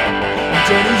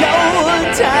 Dirty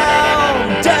old town,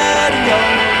 dirty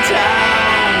old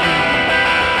town.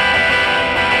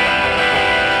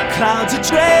 Clouds of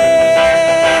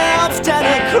drifting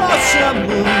across the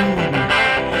moon.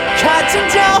 Cats and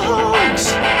dogs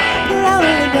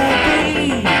blowing their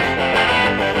beat.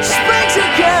 Springs a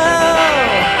girl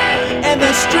in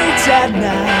the streets at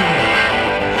night.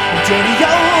 Dirty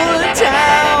old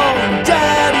town,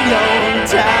 dirty old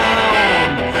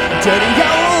town. Dirty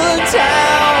old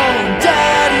town,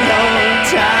 dirty old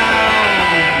town.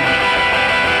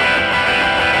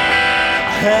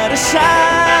 I heard a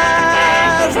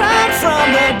siren from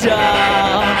the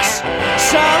docks.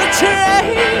 Saw a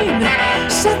train,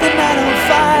 set the night on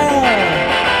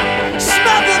fire.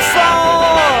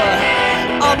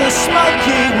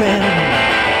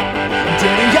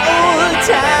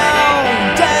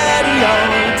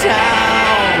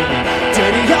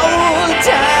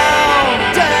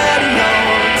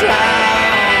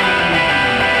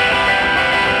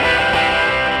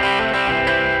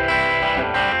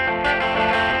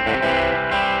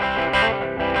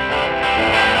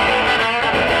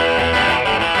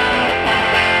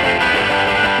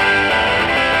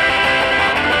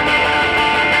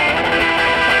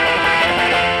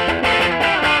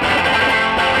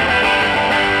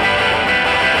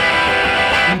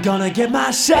 Gonna get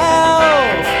myself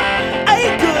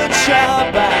a good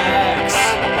sharp axe,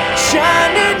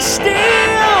 shining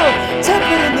steel,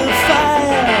 tempered in the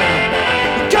fire.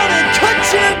 Gonna cut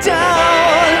you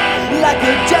down like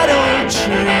a dead old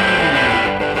tree.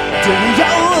 Dirty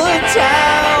old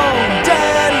town,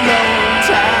 dirty old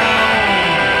town.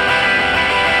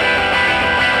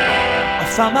 I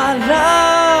found my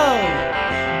love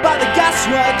by the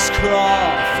gasworks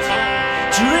croft.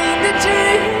 Dreamed a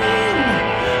dream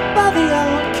by the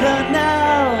old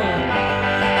canal.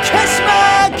 Kiss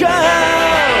my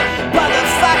girl by the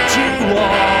factory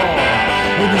wall.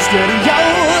 In this dirty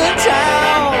old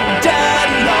town,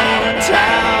 dirty old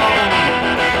town,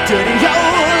 dirty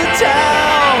old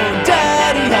town,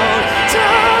 dirty old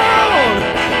town,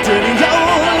 dirty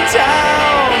old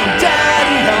town,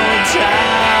 dirty old town.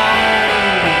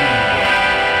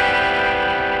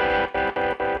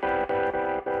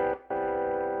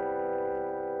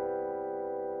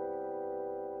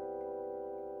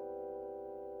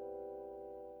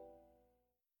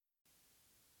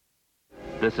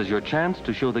 This is your chance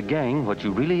to show the gang what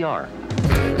you really are.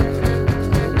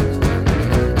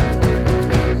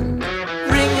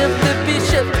 Ring up the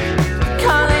bishop,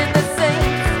 calling the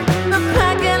saints. The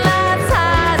parking lot's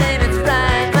hot and it's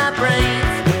frying my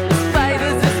brains. The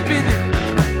spiders are spinning,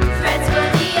 threats from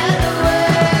the other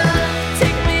world.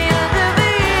 Take me under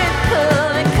the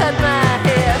ankle and cut my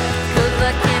hair, 'cause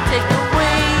I can't take the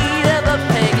weight of a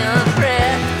pagan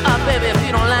prayer. Oh baby, if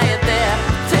you don't like it there,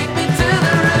 take me to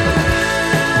the room.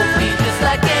 We'll be just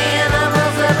like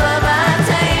animals above our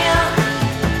town.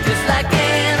 Just like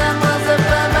animals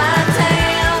above our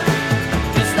town.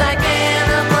 Just like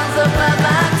animals above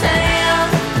our town.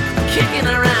 Kicking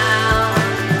around.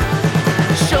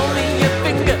 Show me your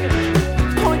finger,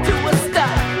 point to a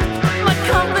star. My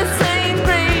compass ain't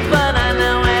great, but I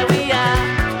know where we are.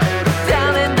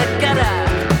 Down in the gutter.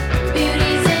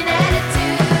 Beauty's an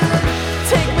attitude.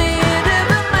 Take me into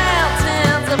the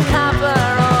mountains of copper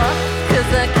ore,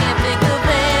 'cause I can't think of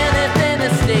anything to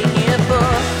stay here for.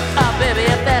 Oh baby,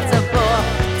 if that's a bore,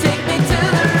 take me to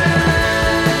the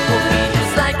room. We'll be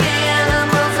just like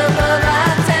animals above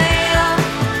our town.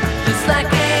 Just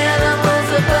like animals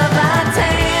above our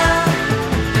town.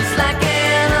 Just like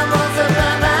animals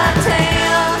above our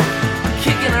town.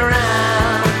 Kicking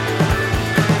around.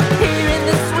 Here in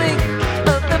the swing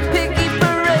of the piggy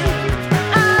parade.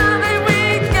 All that we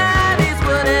got is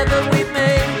whatever we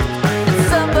made. And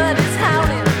somebody's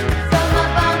howling from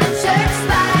up on the church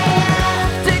spire.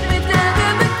 Take me down to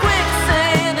the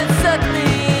quicksand and suck me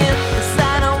in, 'cause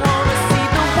I don't wanna see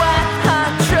the white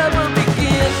hot trouble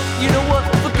begin. You know what?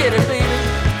 Forget it, baby.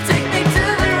 Take me to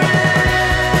the room.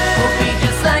 We'll be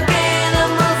just like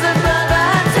animals above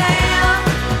our town.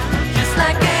 Just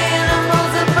like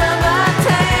animals above our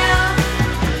town.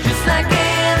 Just like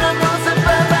animals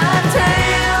above our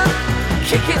town.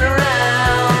 Kicking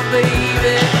around,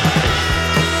 baby.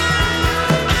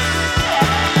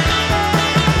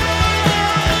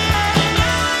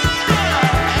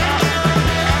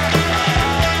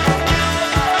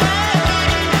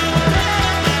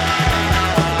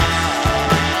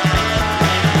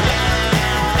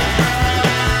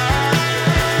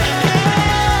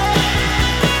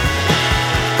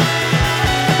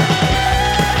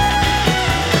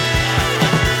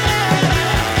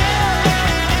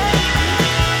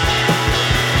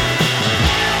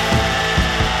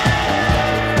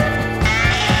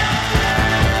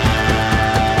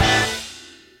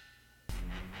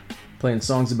 Playing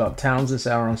songs about towns this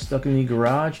hour on Stuck in the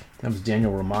Garage. That was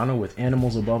Daniel Romano with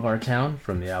Animals Above Our Town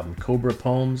from the album Cobra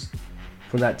Poems.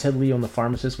 For that, Ted Leo and the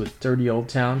Pharmacist with Dirty Old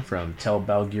Town from Tell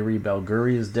Balgiri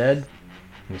Balguri is Dead. And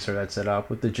we started that set off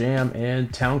with The Jam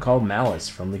and Town Called Malice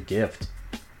from The Gift.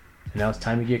 And now it's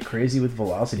time to get crazy with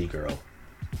Velocity Girl.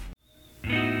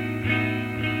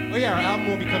 Oh yeah, our album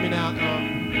will be coming out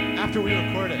after we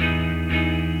record it.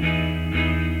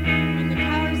 And the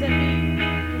powers that be.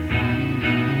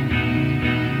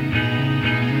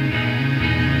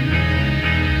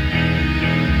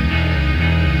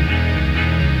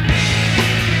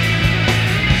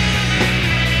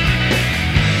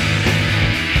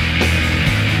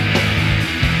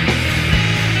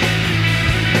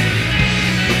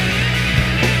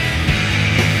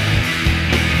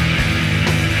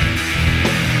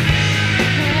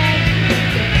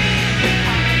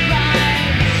 Hey,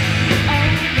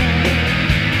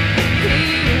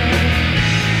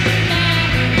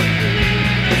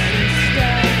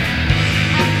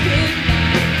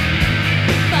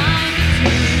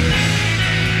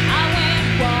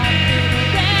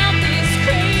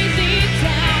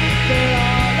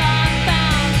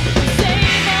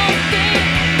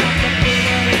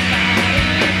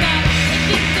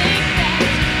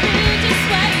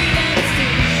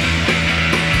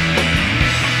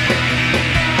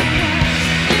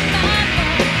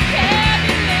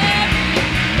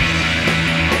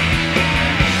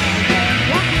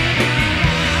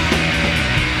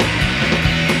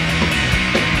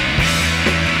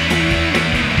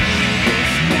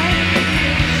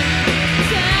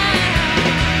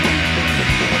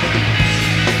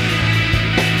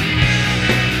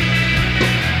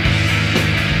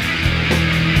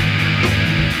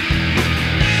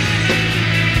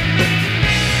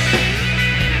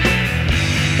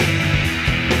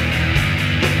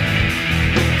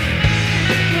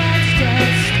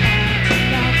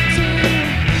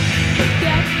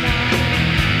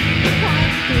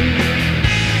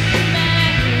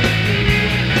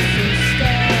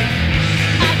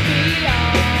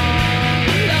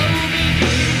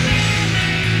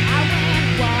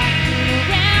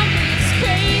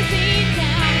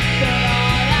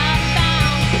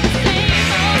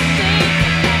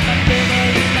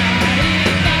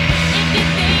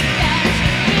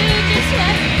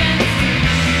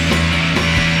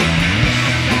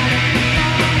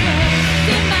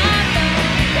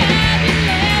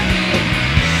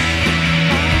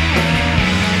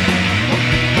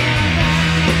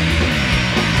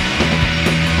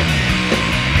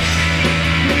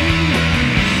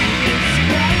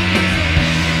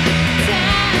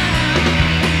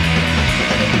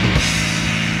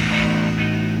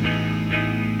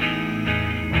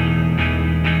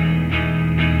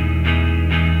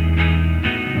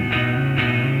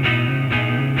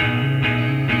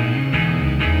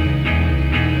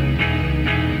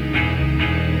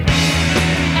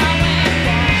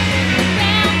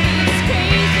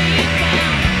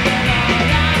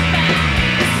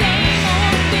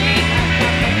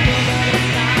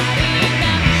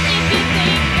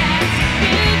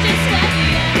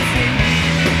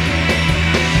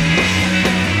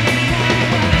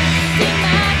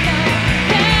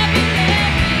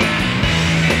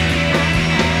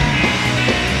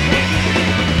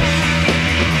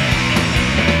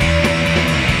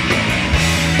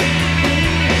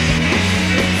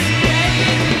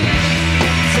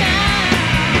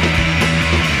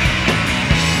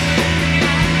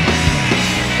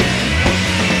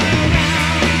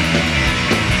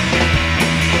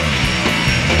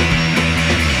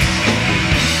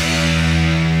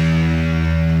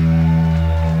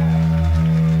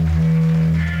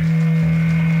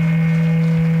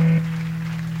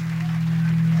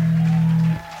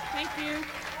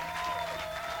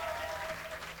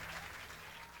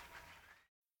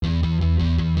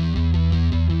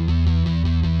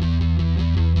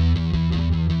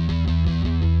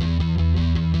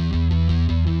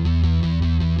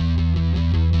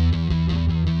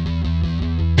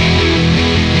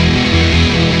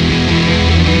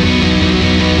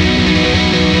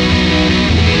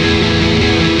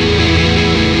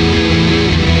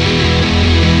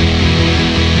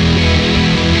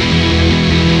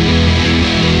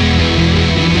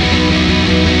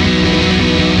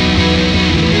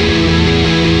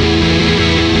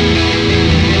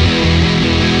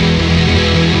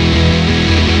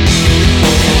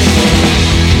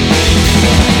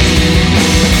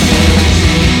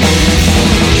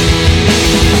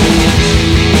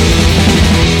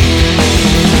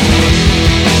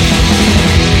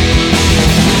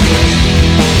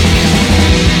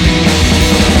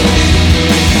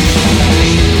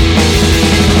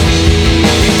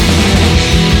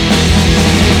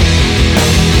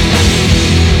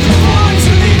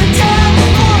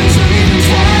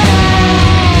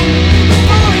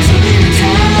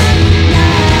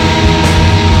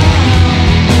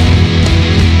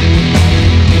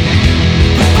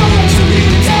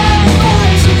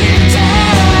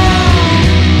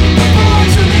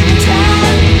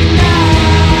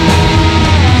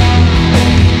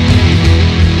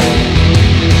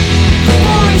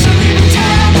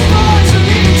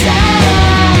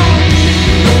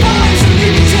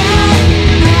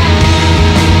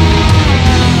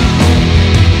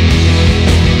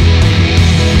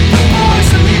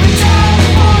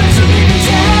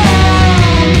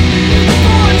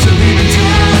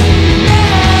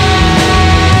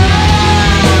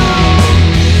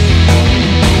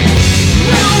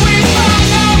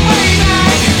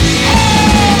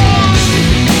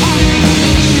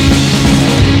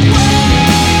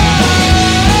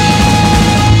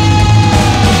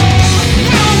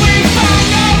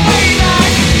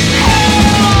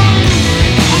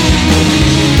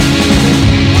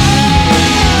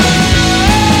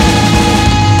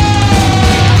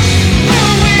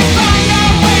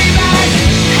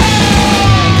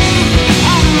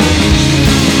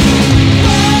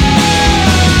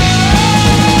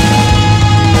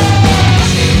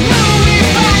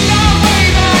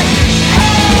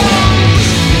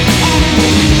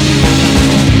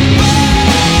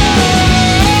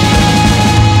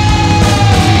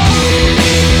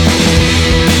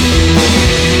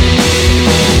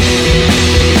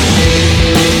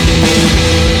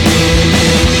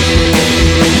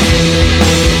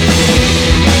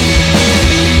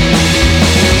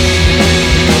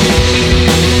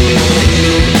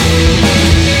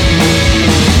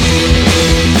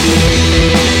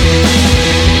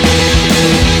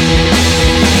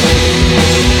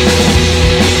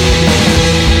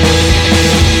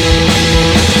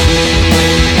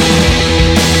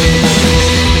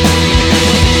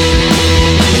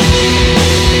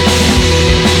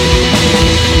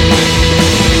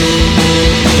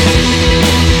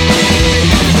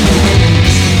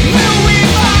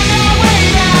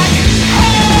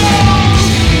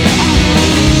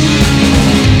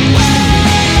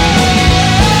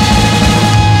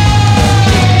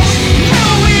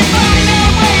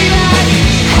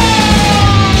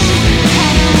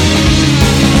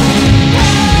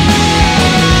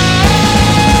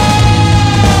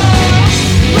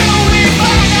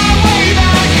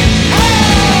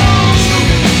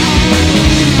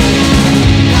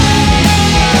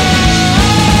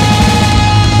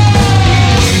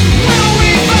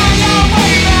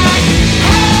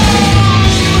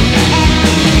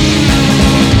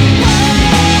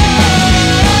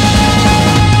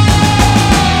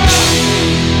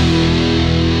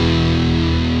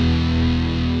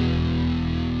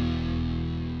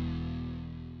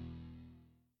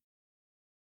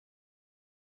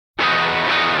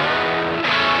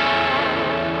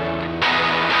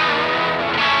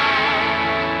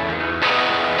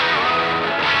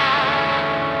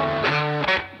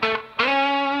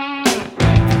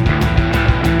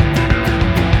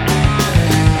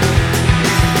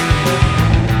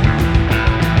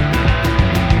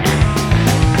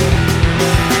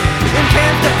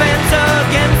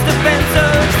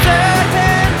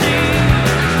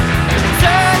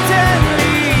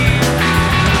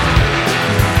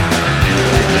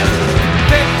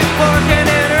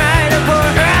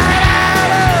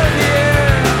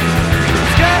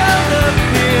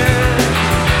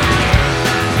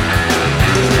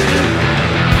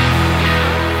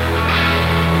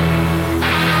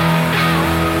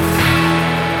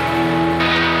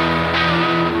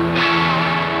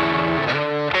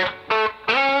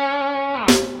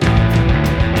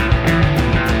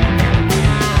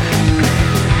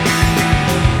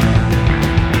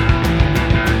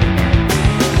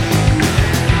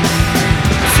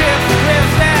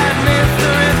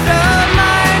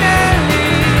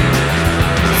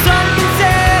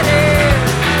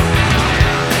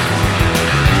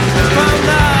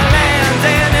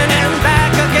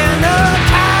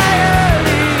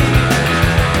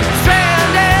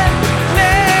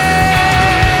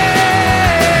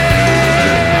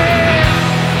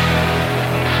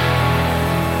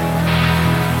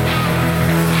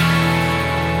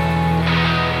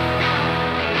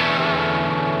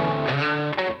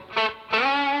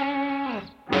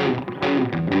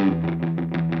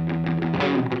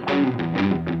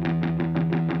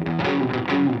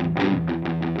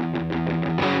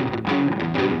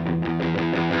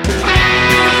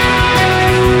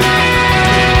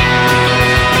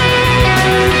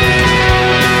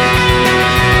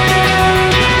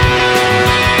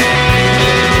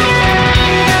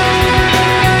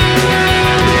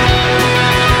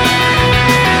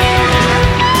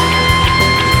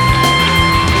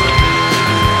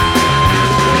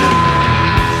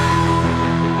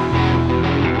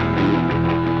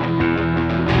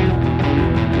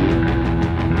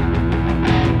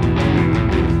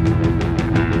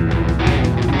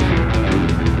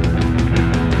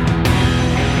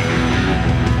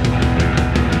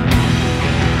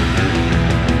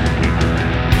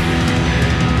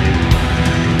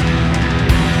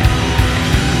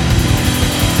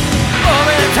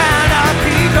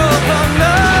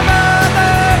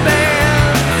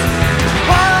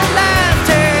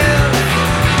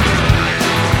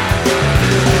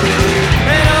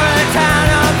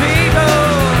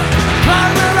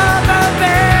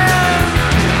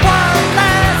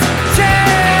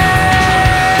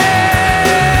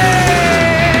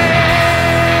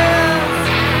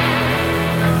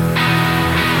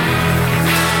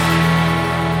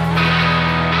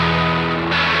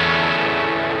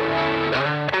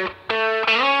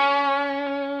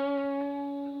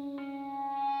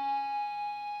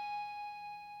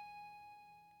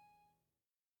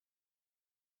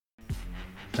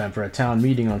 Time for a town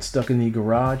meeting on Stuck in the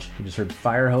Garage. You just heard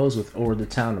Fire Hose with Over the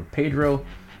Town of Pedro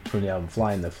from the album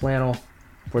Fly in the Flannel.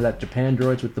 Before that, Japan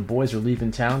Droids with The Boys Are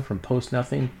Leaving Town from Post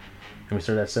Nothing. And we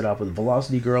started that set off with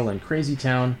Velocity Girl and Crazy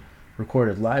Town,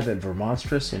 recorded live at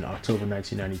Vermonstrous in October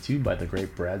 1992 by the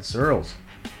great Brad Searles.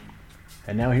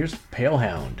 And now here's Pale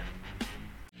Hound.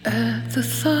 At the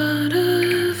thought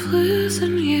of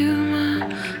losing you, my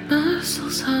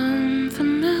muscles hum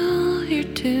familiar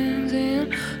tunes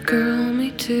and curl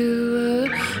me to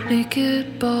a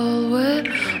naked ball wet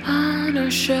on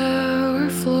our shower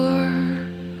floor.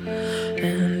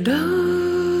 And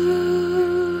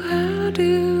oh, how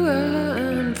do I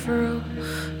unfurl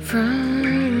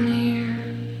from here?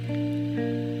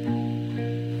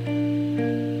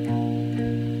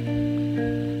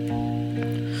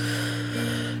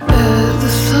 At the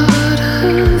thought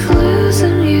of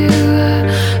losing you, I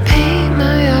paint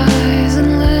my eyes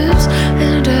and lips,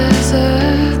 and as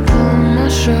I pull my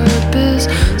sharpest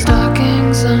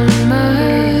stockings on my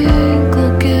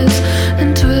ankle kiss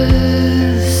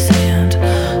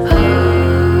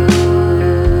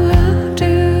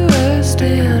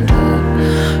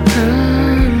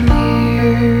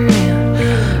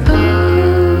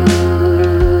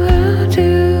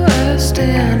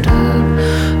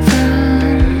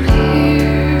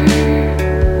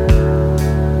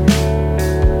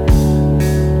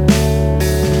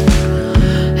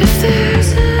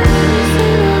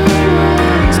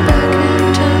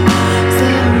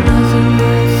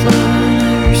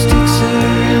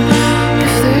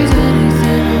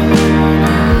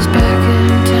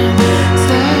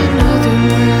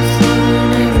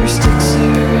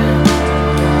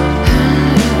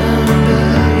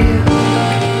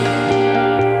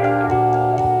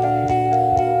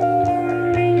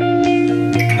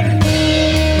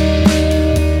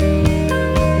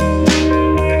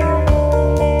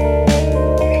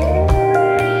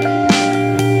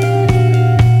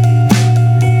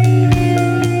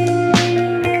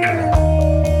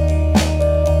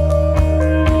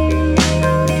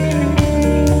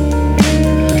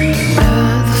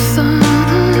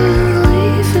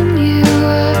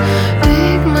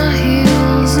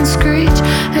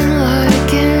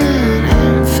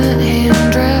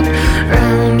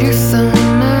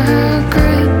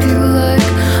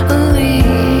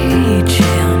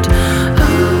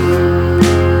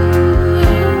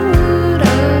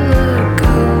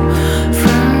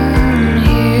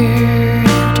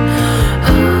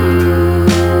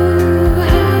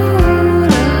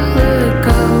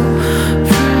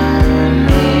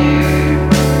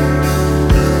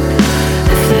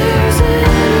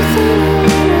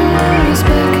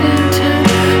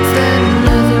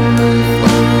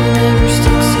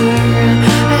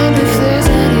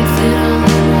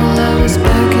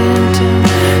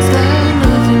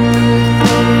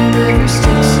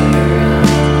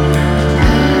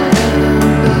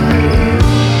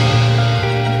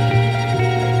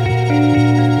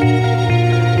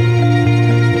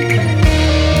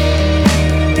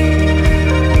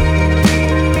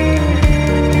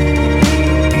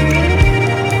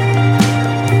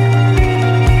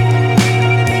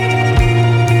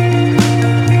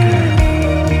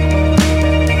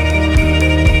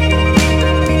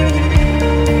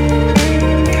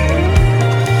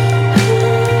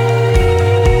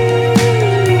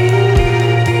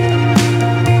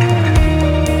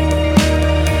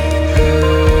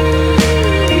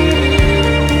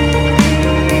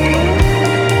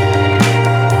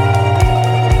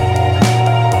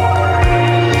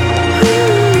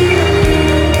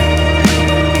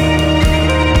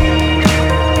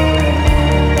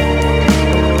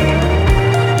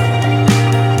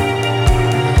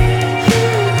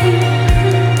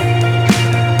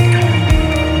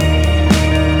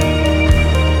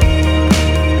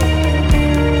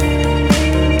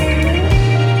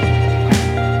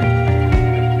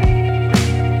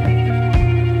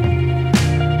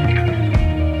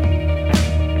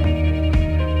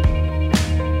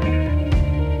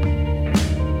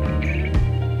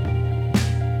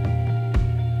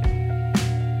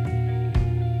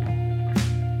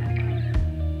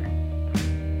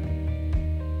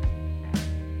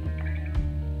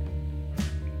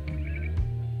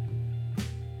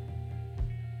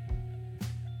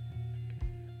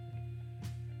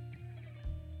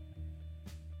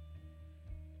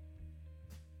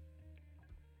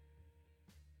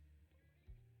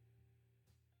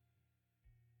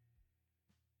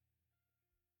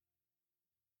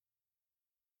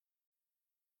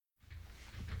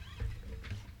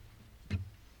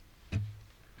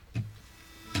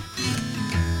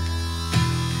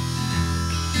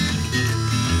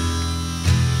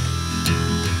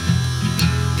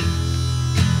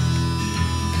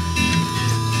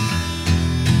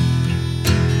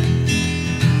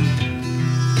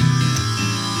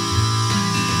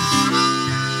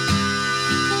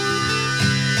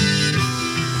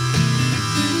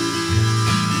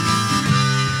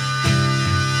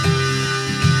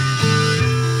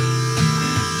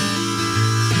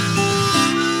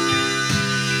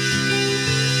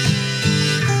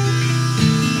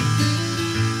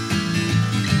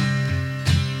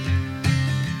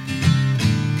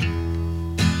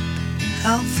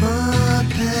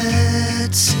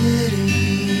that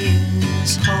city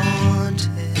is haunted.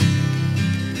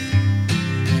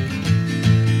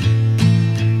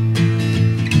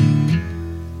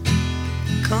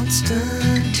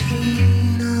 Constantina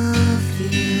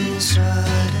feels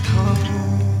right at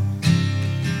home.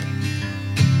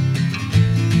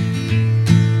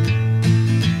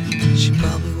 She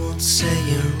probably won't say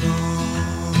you're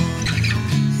wrong.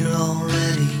 You're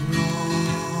already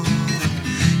wrong.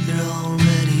 You're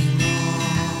already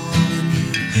wrong. And you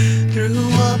threw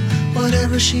up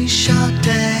whatever she shot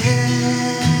down.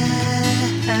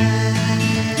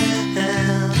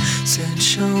 Said,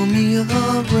 show me your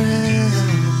realm.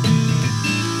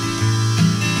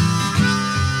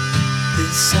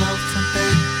 This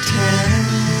alphabet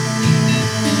town.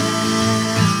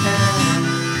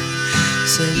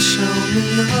 Said, show me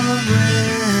your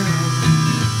realm.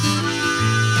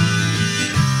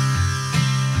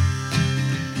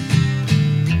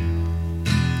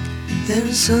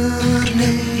 There's a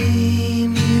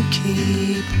name you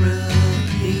keep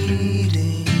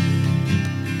repeating.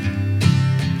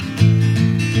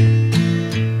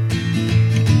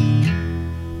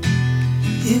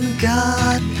 You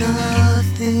got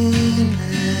nothing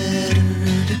better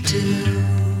to do.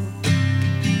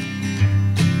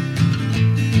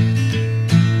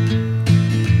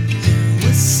 You're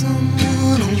with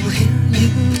someone who'll hear you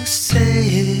say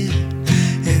it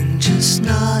and just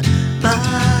not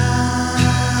mind.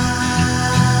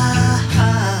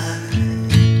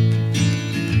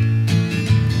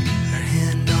 Her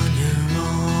hand on your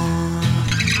arm,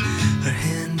 her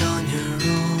hand on your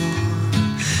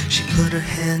arm. She put her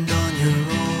hand on your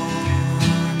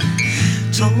arm.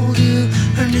 Told you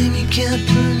her name you can't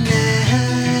pronounce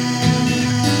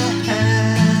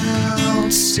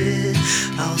it.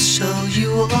 I'll show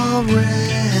you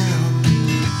around.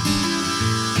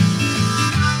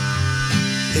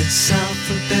 It's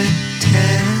alphabet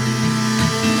town.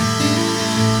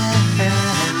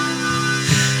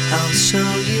 I'll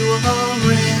show you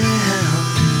around.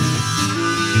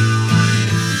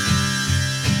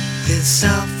 It's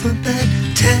alphabet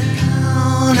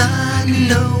town. I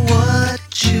know what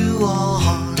you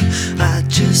are. I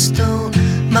just don't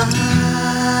mind.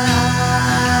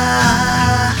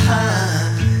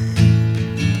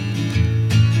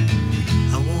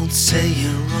 I won't say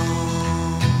you're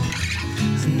wrong.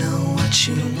 I know what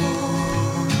you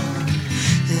want,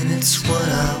 and it's what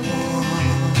I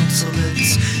want. So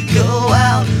let's go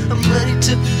out. I'm ready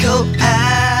to go out.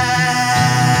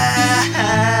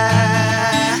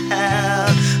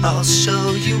 I'll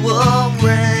show you around.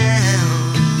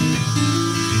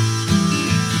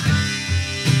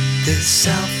 This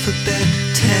alphabet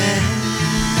town.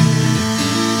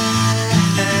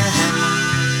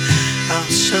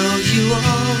 I'll show you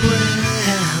around.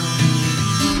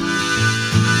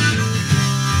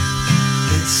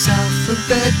 This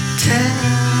alphabet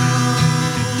town.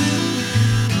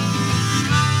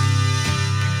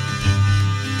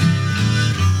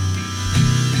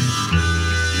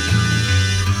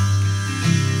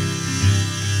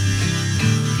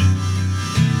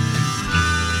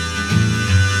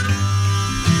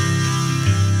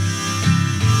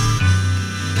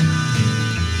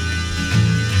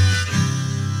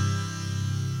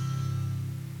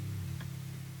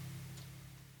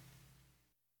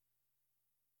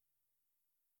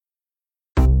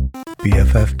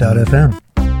 BFF.FM.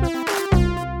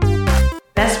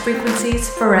 Best frequencies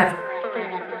forever.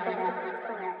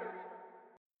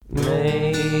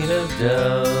 Made of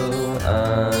dough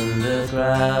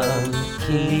underground,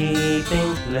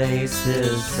 keeping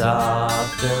places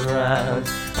soft and round.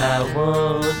 I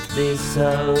won't be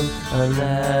so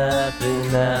unhappy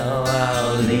now.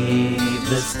 I'll leave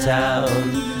this town,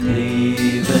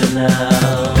 leave it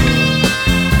now.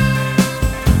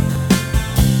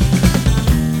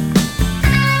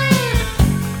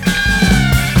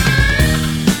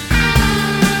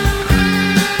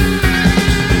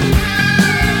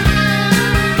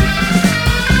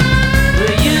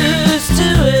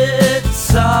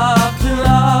 Soft and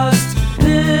lost,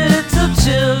 little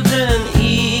children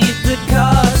eat the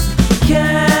cost.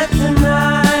 Can't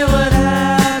deny what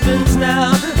happens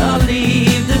now. I'll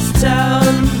leave this town,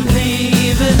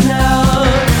 leave it now.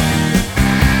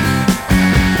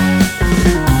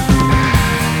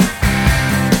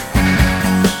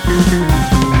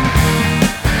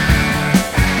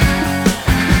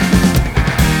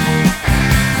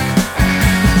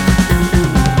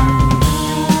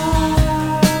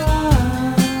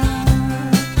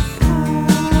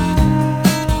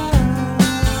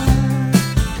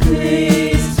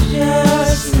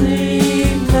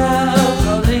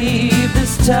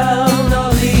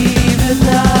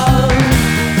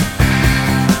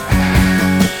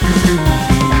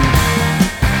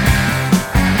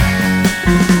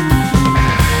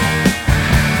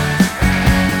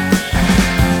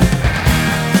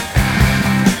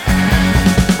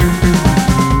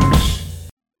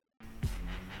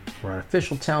 We're on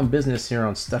official town business here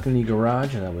on Stuck in the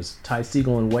Garage, and that was Ty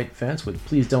Segall and White Fence with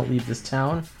Please Don't Leave This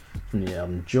Town from the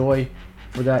album Joy.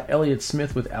 For that, Elliott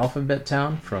Smith with Alphabet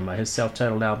Town from his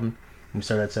self-titled album. We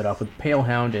started that set off with Pale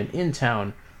Hound and In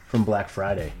Town from Black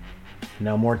Friday.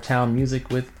 Now more town music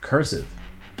with Cursive.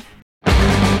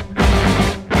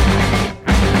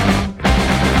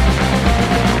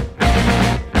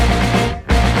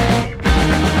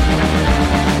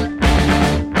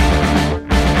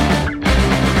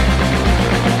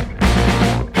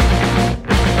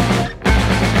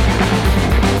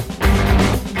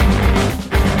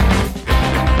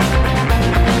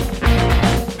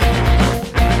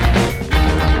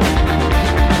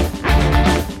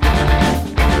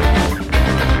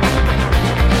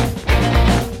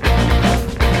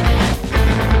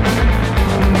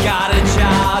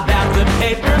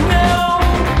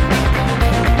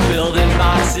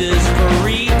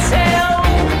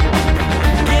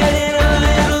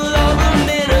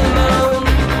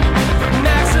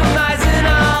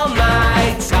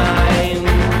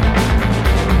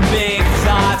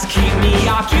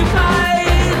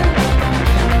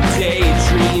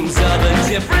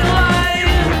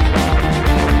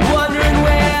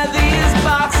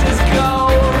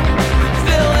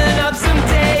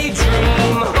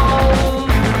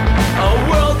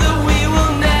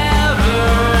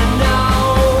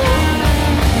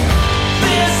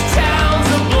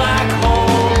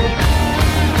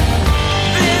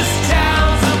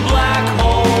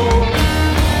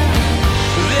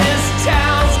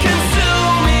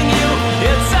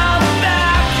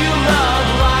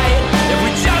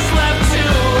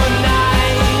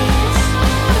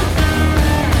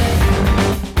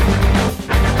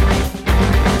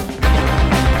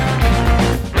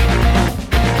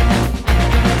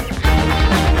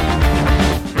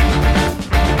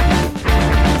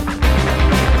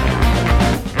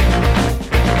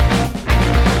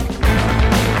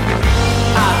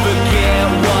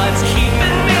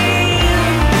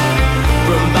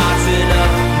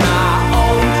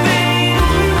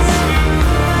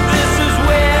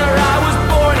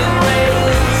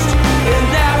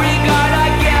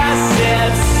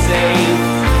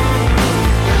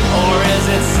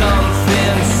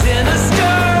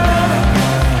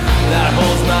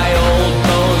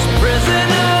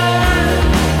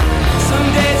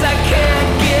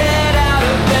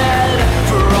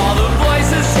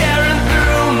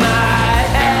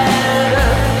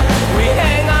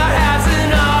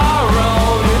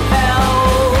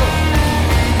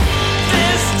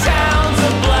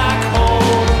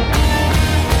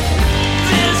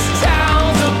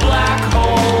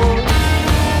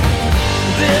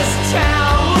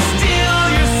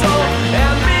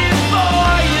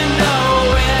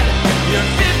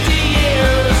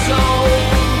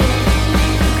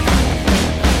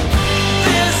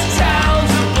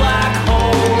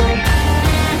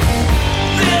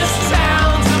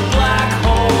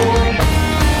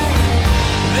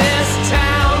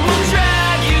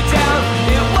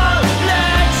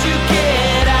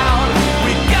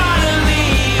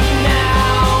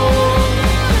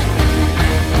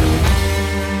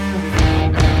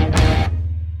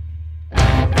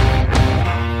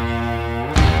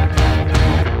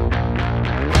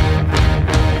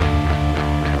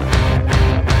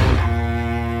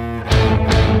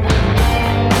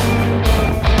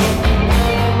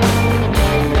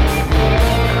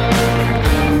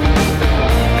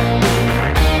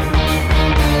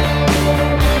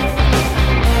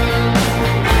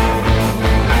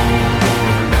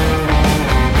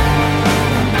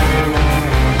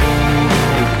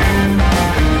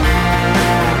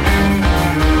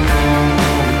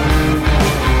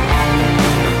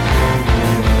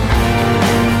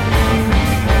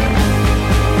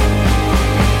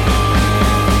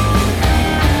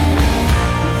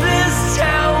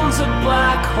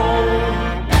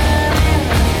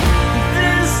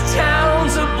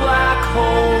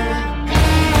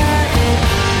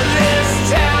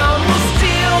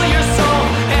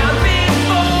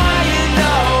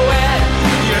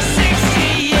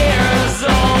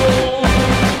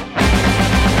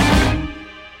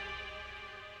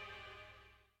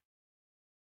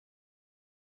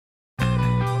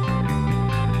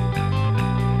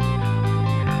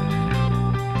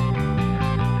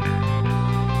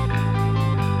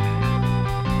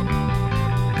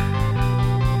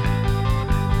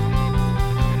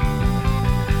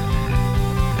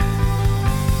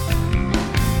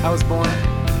 I was born in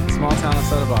a small town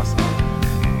outside of Boston.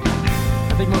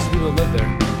 I think most of the people that live there,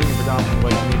 being a predominantly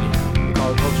white community, would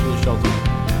call it culturally sheltered.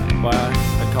 Why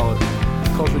I'd call it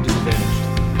culturally disadvantaged.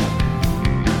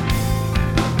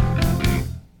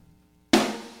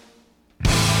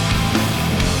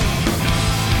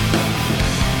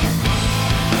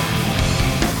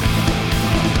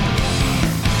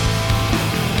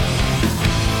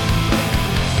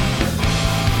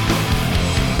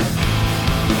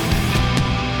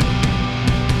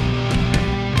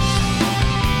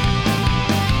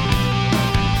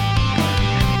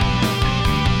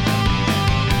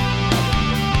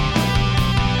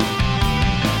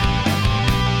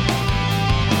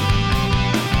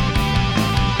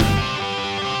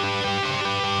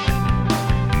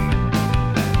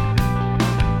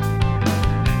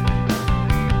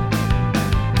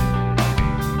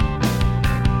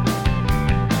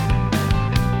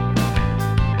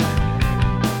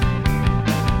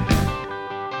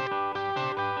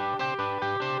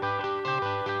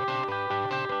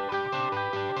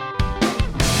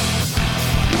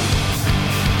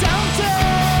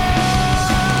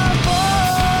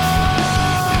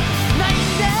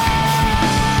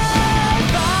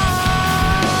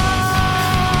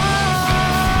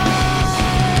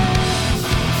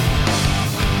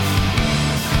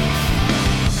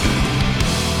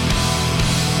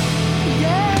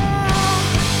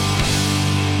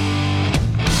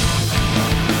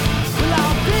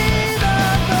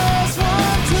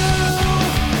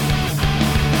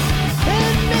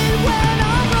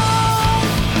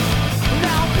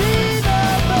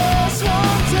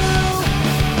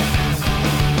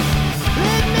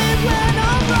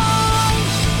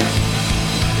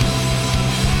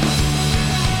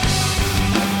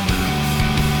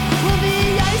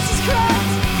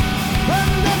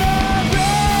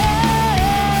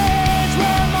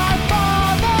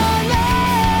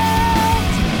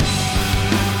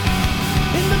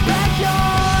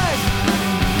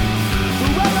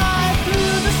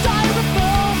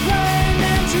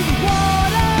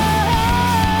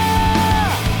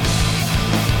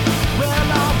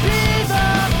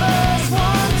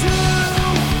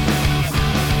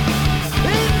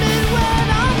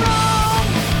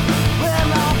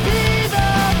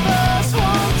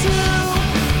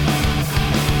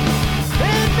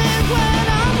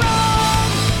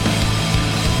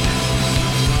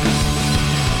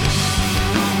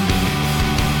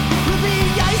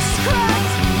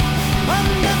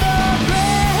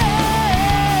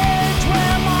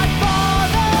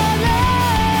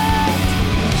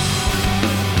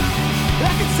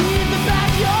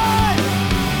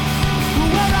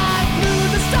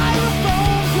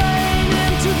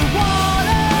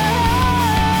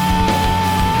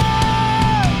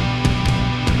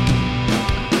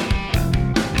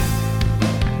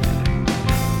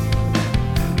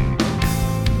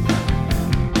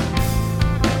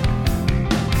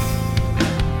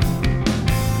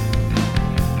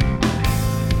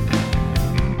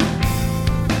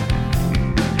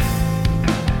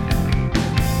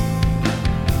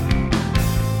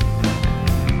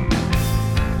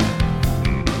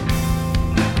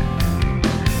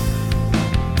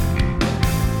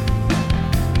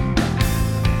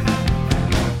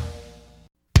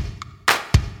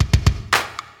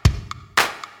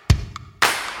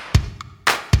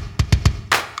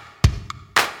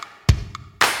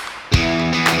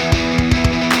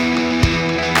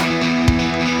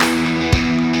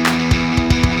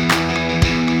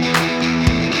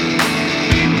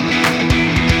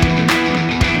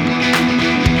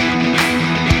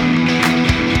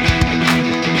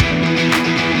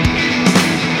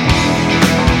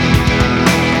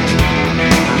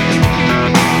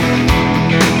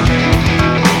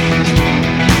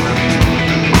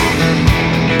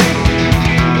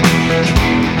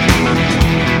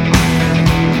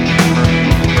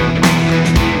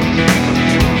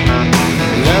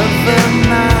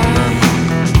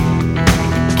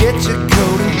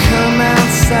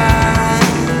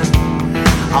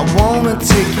 I wanna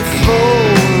take you for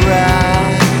a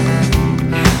ride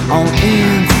on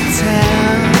into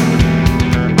town.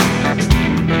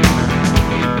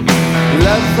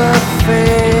 Love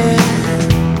affair,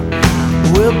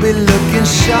 we'll be looking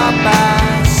sharp,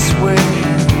 I swear.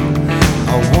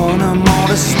 I want them all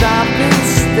to stop and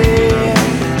stare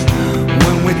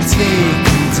when we take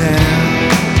them down.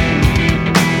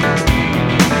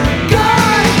 Go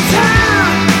to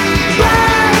town,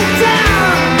 ride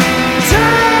down,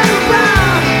 turn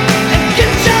around and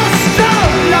get your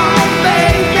stroll on,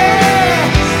 baby.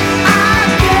 I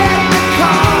get the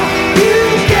car, you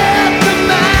get the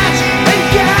match and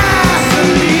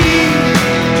gasoline.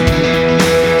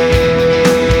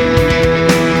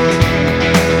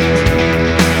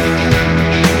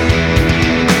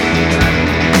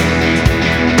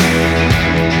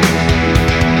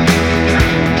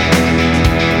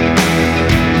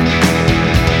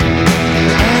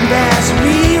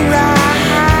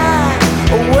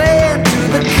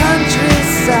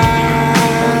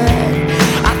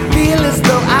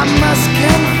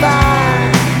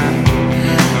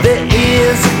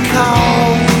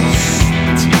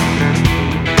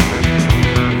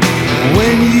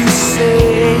 When you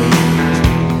say,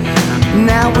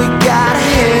 now we got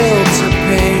hell to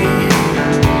pay,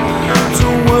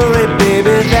 don't worry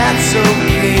baby, that's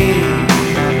okay.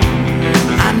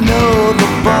 I know the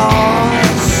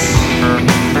boss.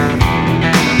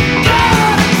 Go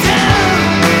down,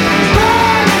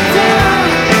 run down,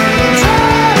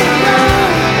 turn around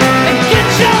and get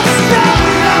your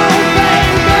stone on,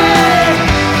 baby.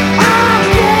 I'll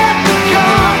get the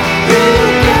car, you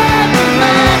get the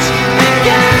match and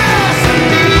gasoline.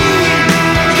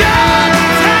 Go to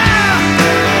town,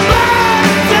 run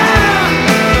down,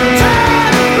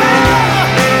 turn around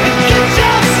and get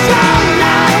your stone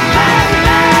on, baby.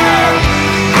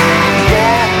 I'll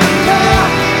get the car,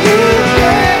 you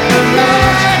get the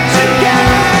match and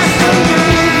gasoline.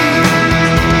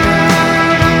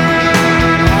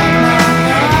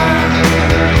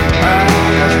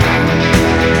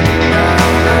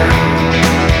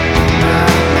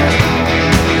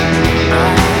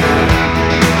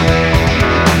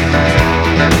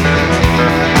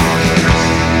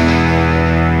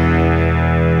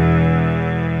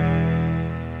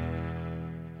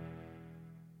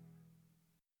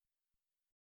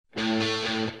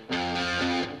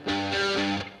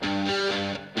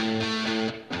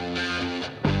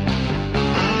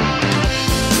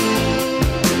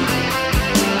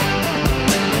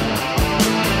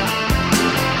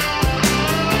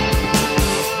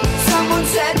 Someone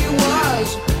said you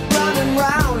was running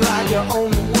round like you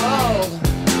own the world.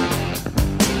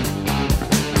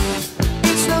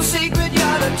 It's no secret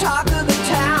you're the talk of the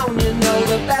town. You know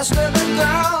the best of the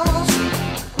girls.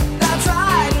 That's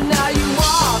right, and now you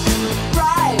walk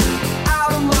right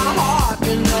out of my heart.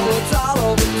 You know it's all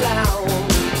over town.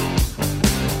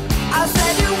 I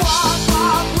said you walk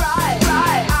right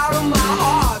out of my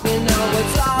heart. You know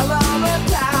it's all over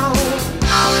town.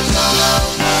 Now it's all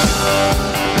over.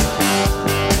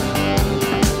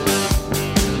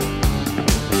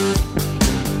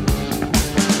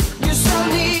 You're so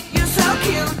neat, you're so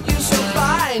cute, you're so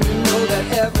fine. You know that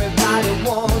everybody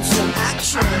wants some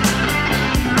action.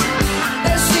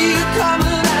 They see you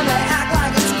coming and they act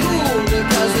like it's cool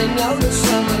because they know there's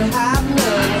something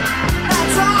happening.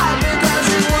 That's right, because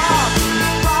you walk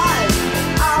right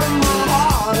out of my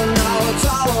heart and now it's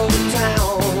all over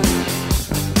town.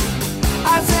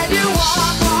 I said you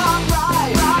walk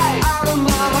right out of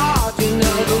my heart. You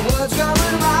know the words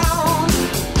going round.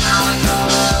 Now it's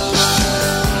all over.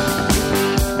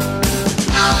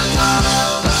 Now it's all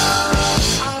over.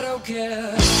 I don't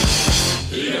care.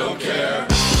 You don't care.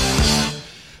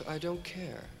 I don't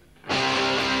care.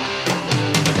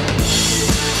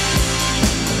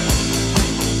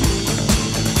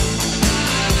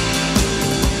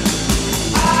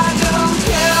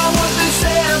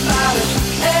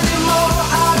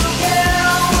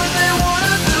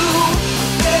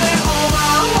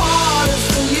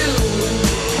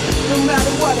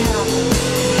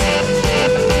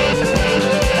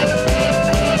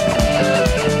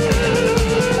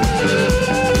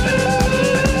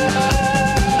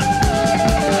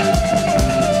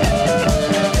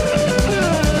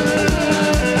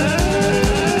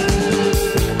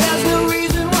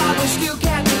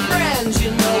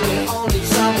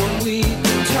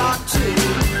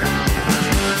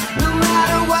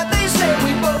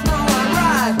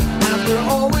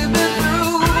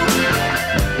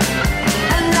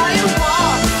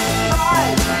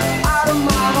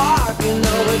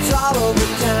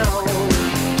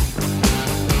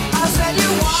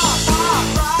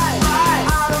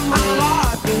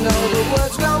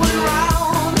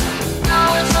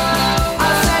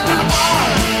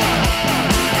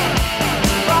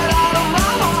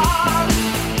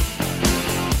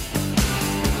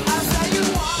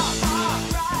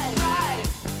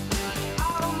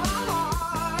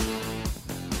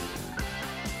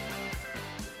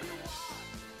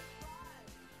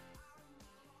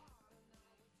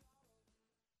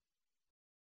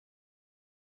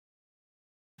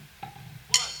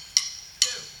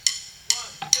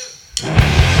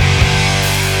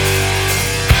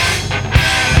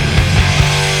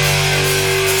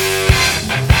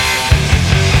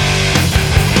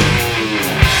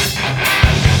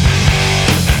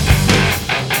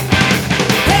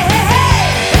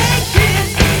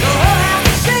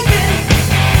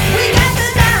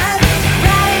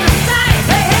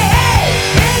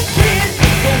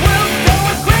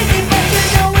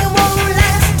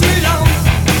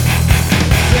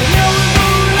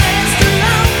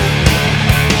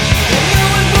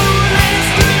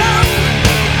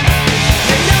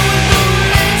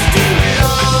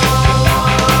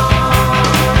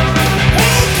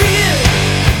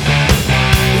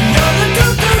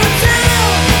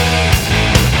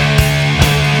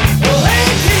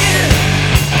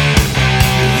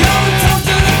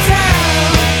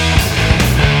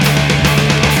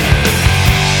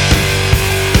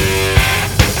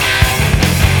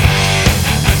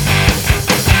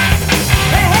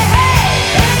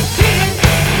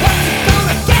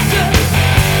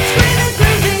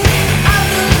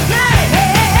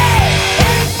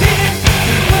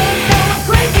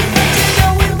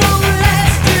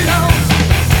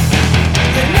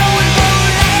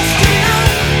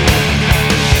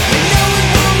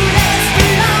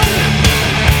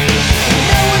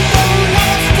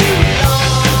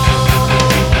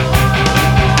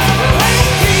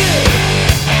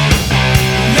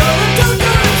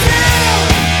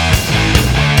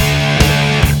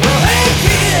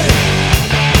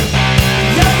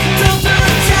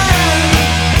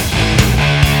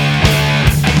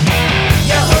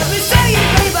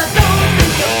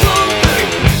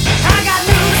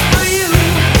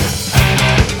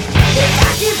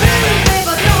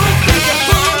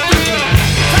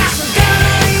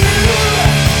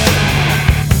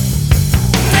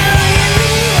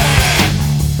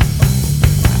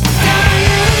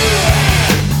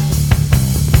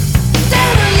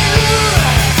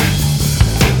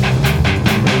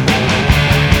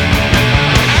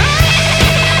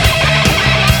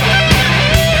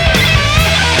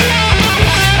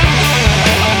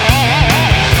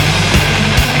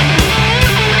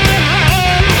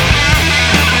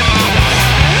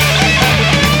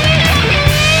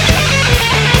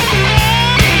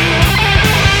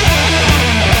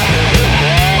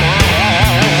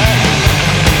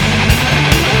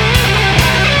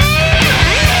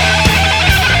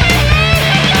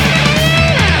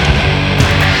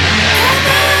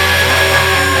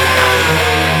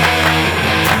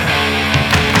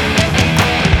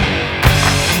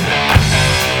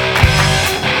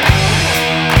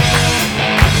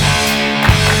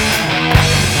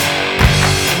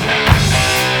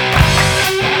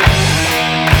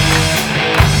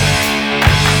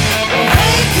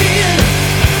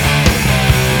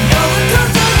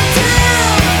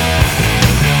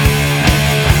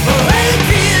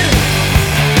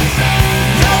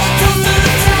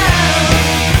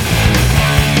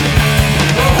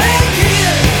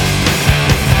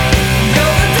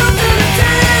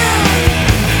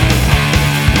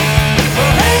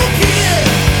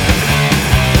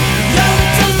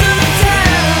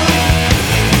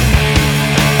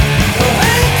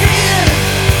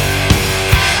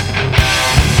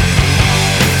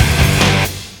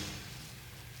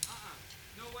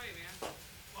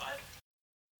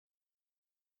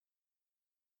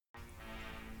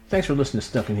 Thanks for listening to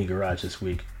Stuck in the Garage this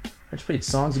week. I just played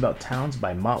Songs About Towns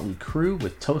by Motley Crue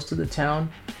with Toast of the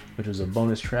Town, which was a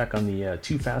bonus track on the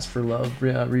Too Fast for Love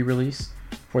re-release.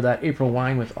 For that, April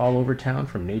Wine with All Over Town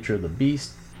from Nature of the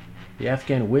Beast. The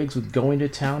Afghan Wigs with Going to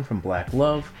Town from Black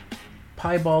Love.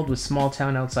 Piebald with Small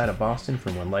Town Outside of Boston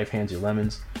from When Life Hands You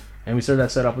Lemons. And we started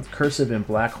that set up with Cursive and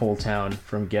Black Hole Town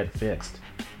from Get Fixed.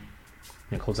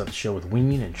 And close out the show with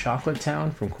Ween and Chocolate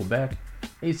Town from Quebec.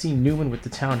 AC Newman with The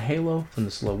Town Halo from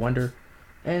The Slow Wonder.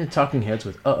 And Talking Heads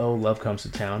with Uh-Oh, Love Comes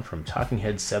to Town from Talking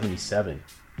Heads 77.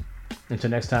 Until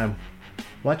next time,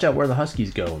 watch out where the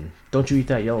Huskies go and don't you eat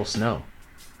that yellow snow.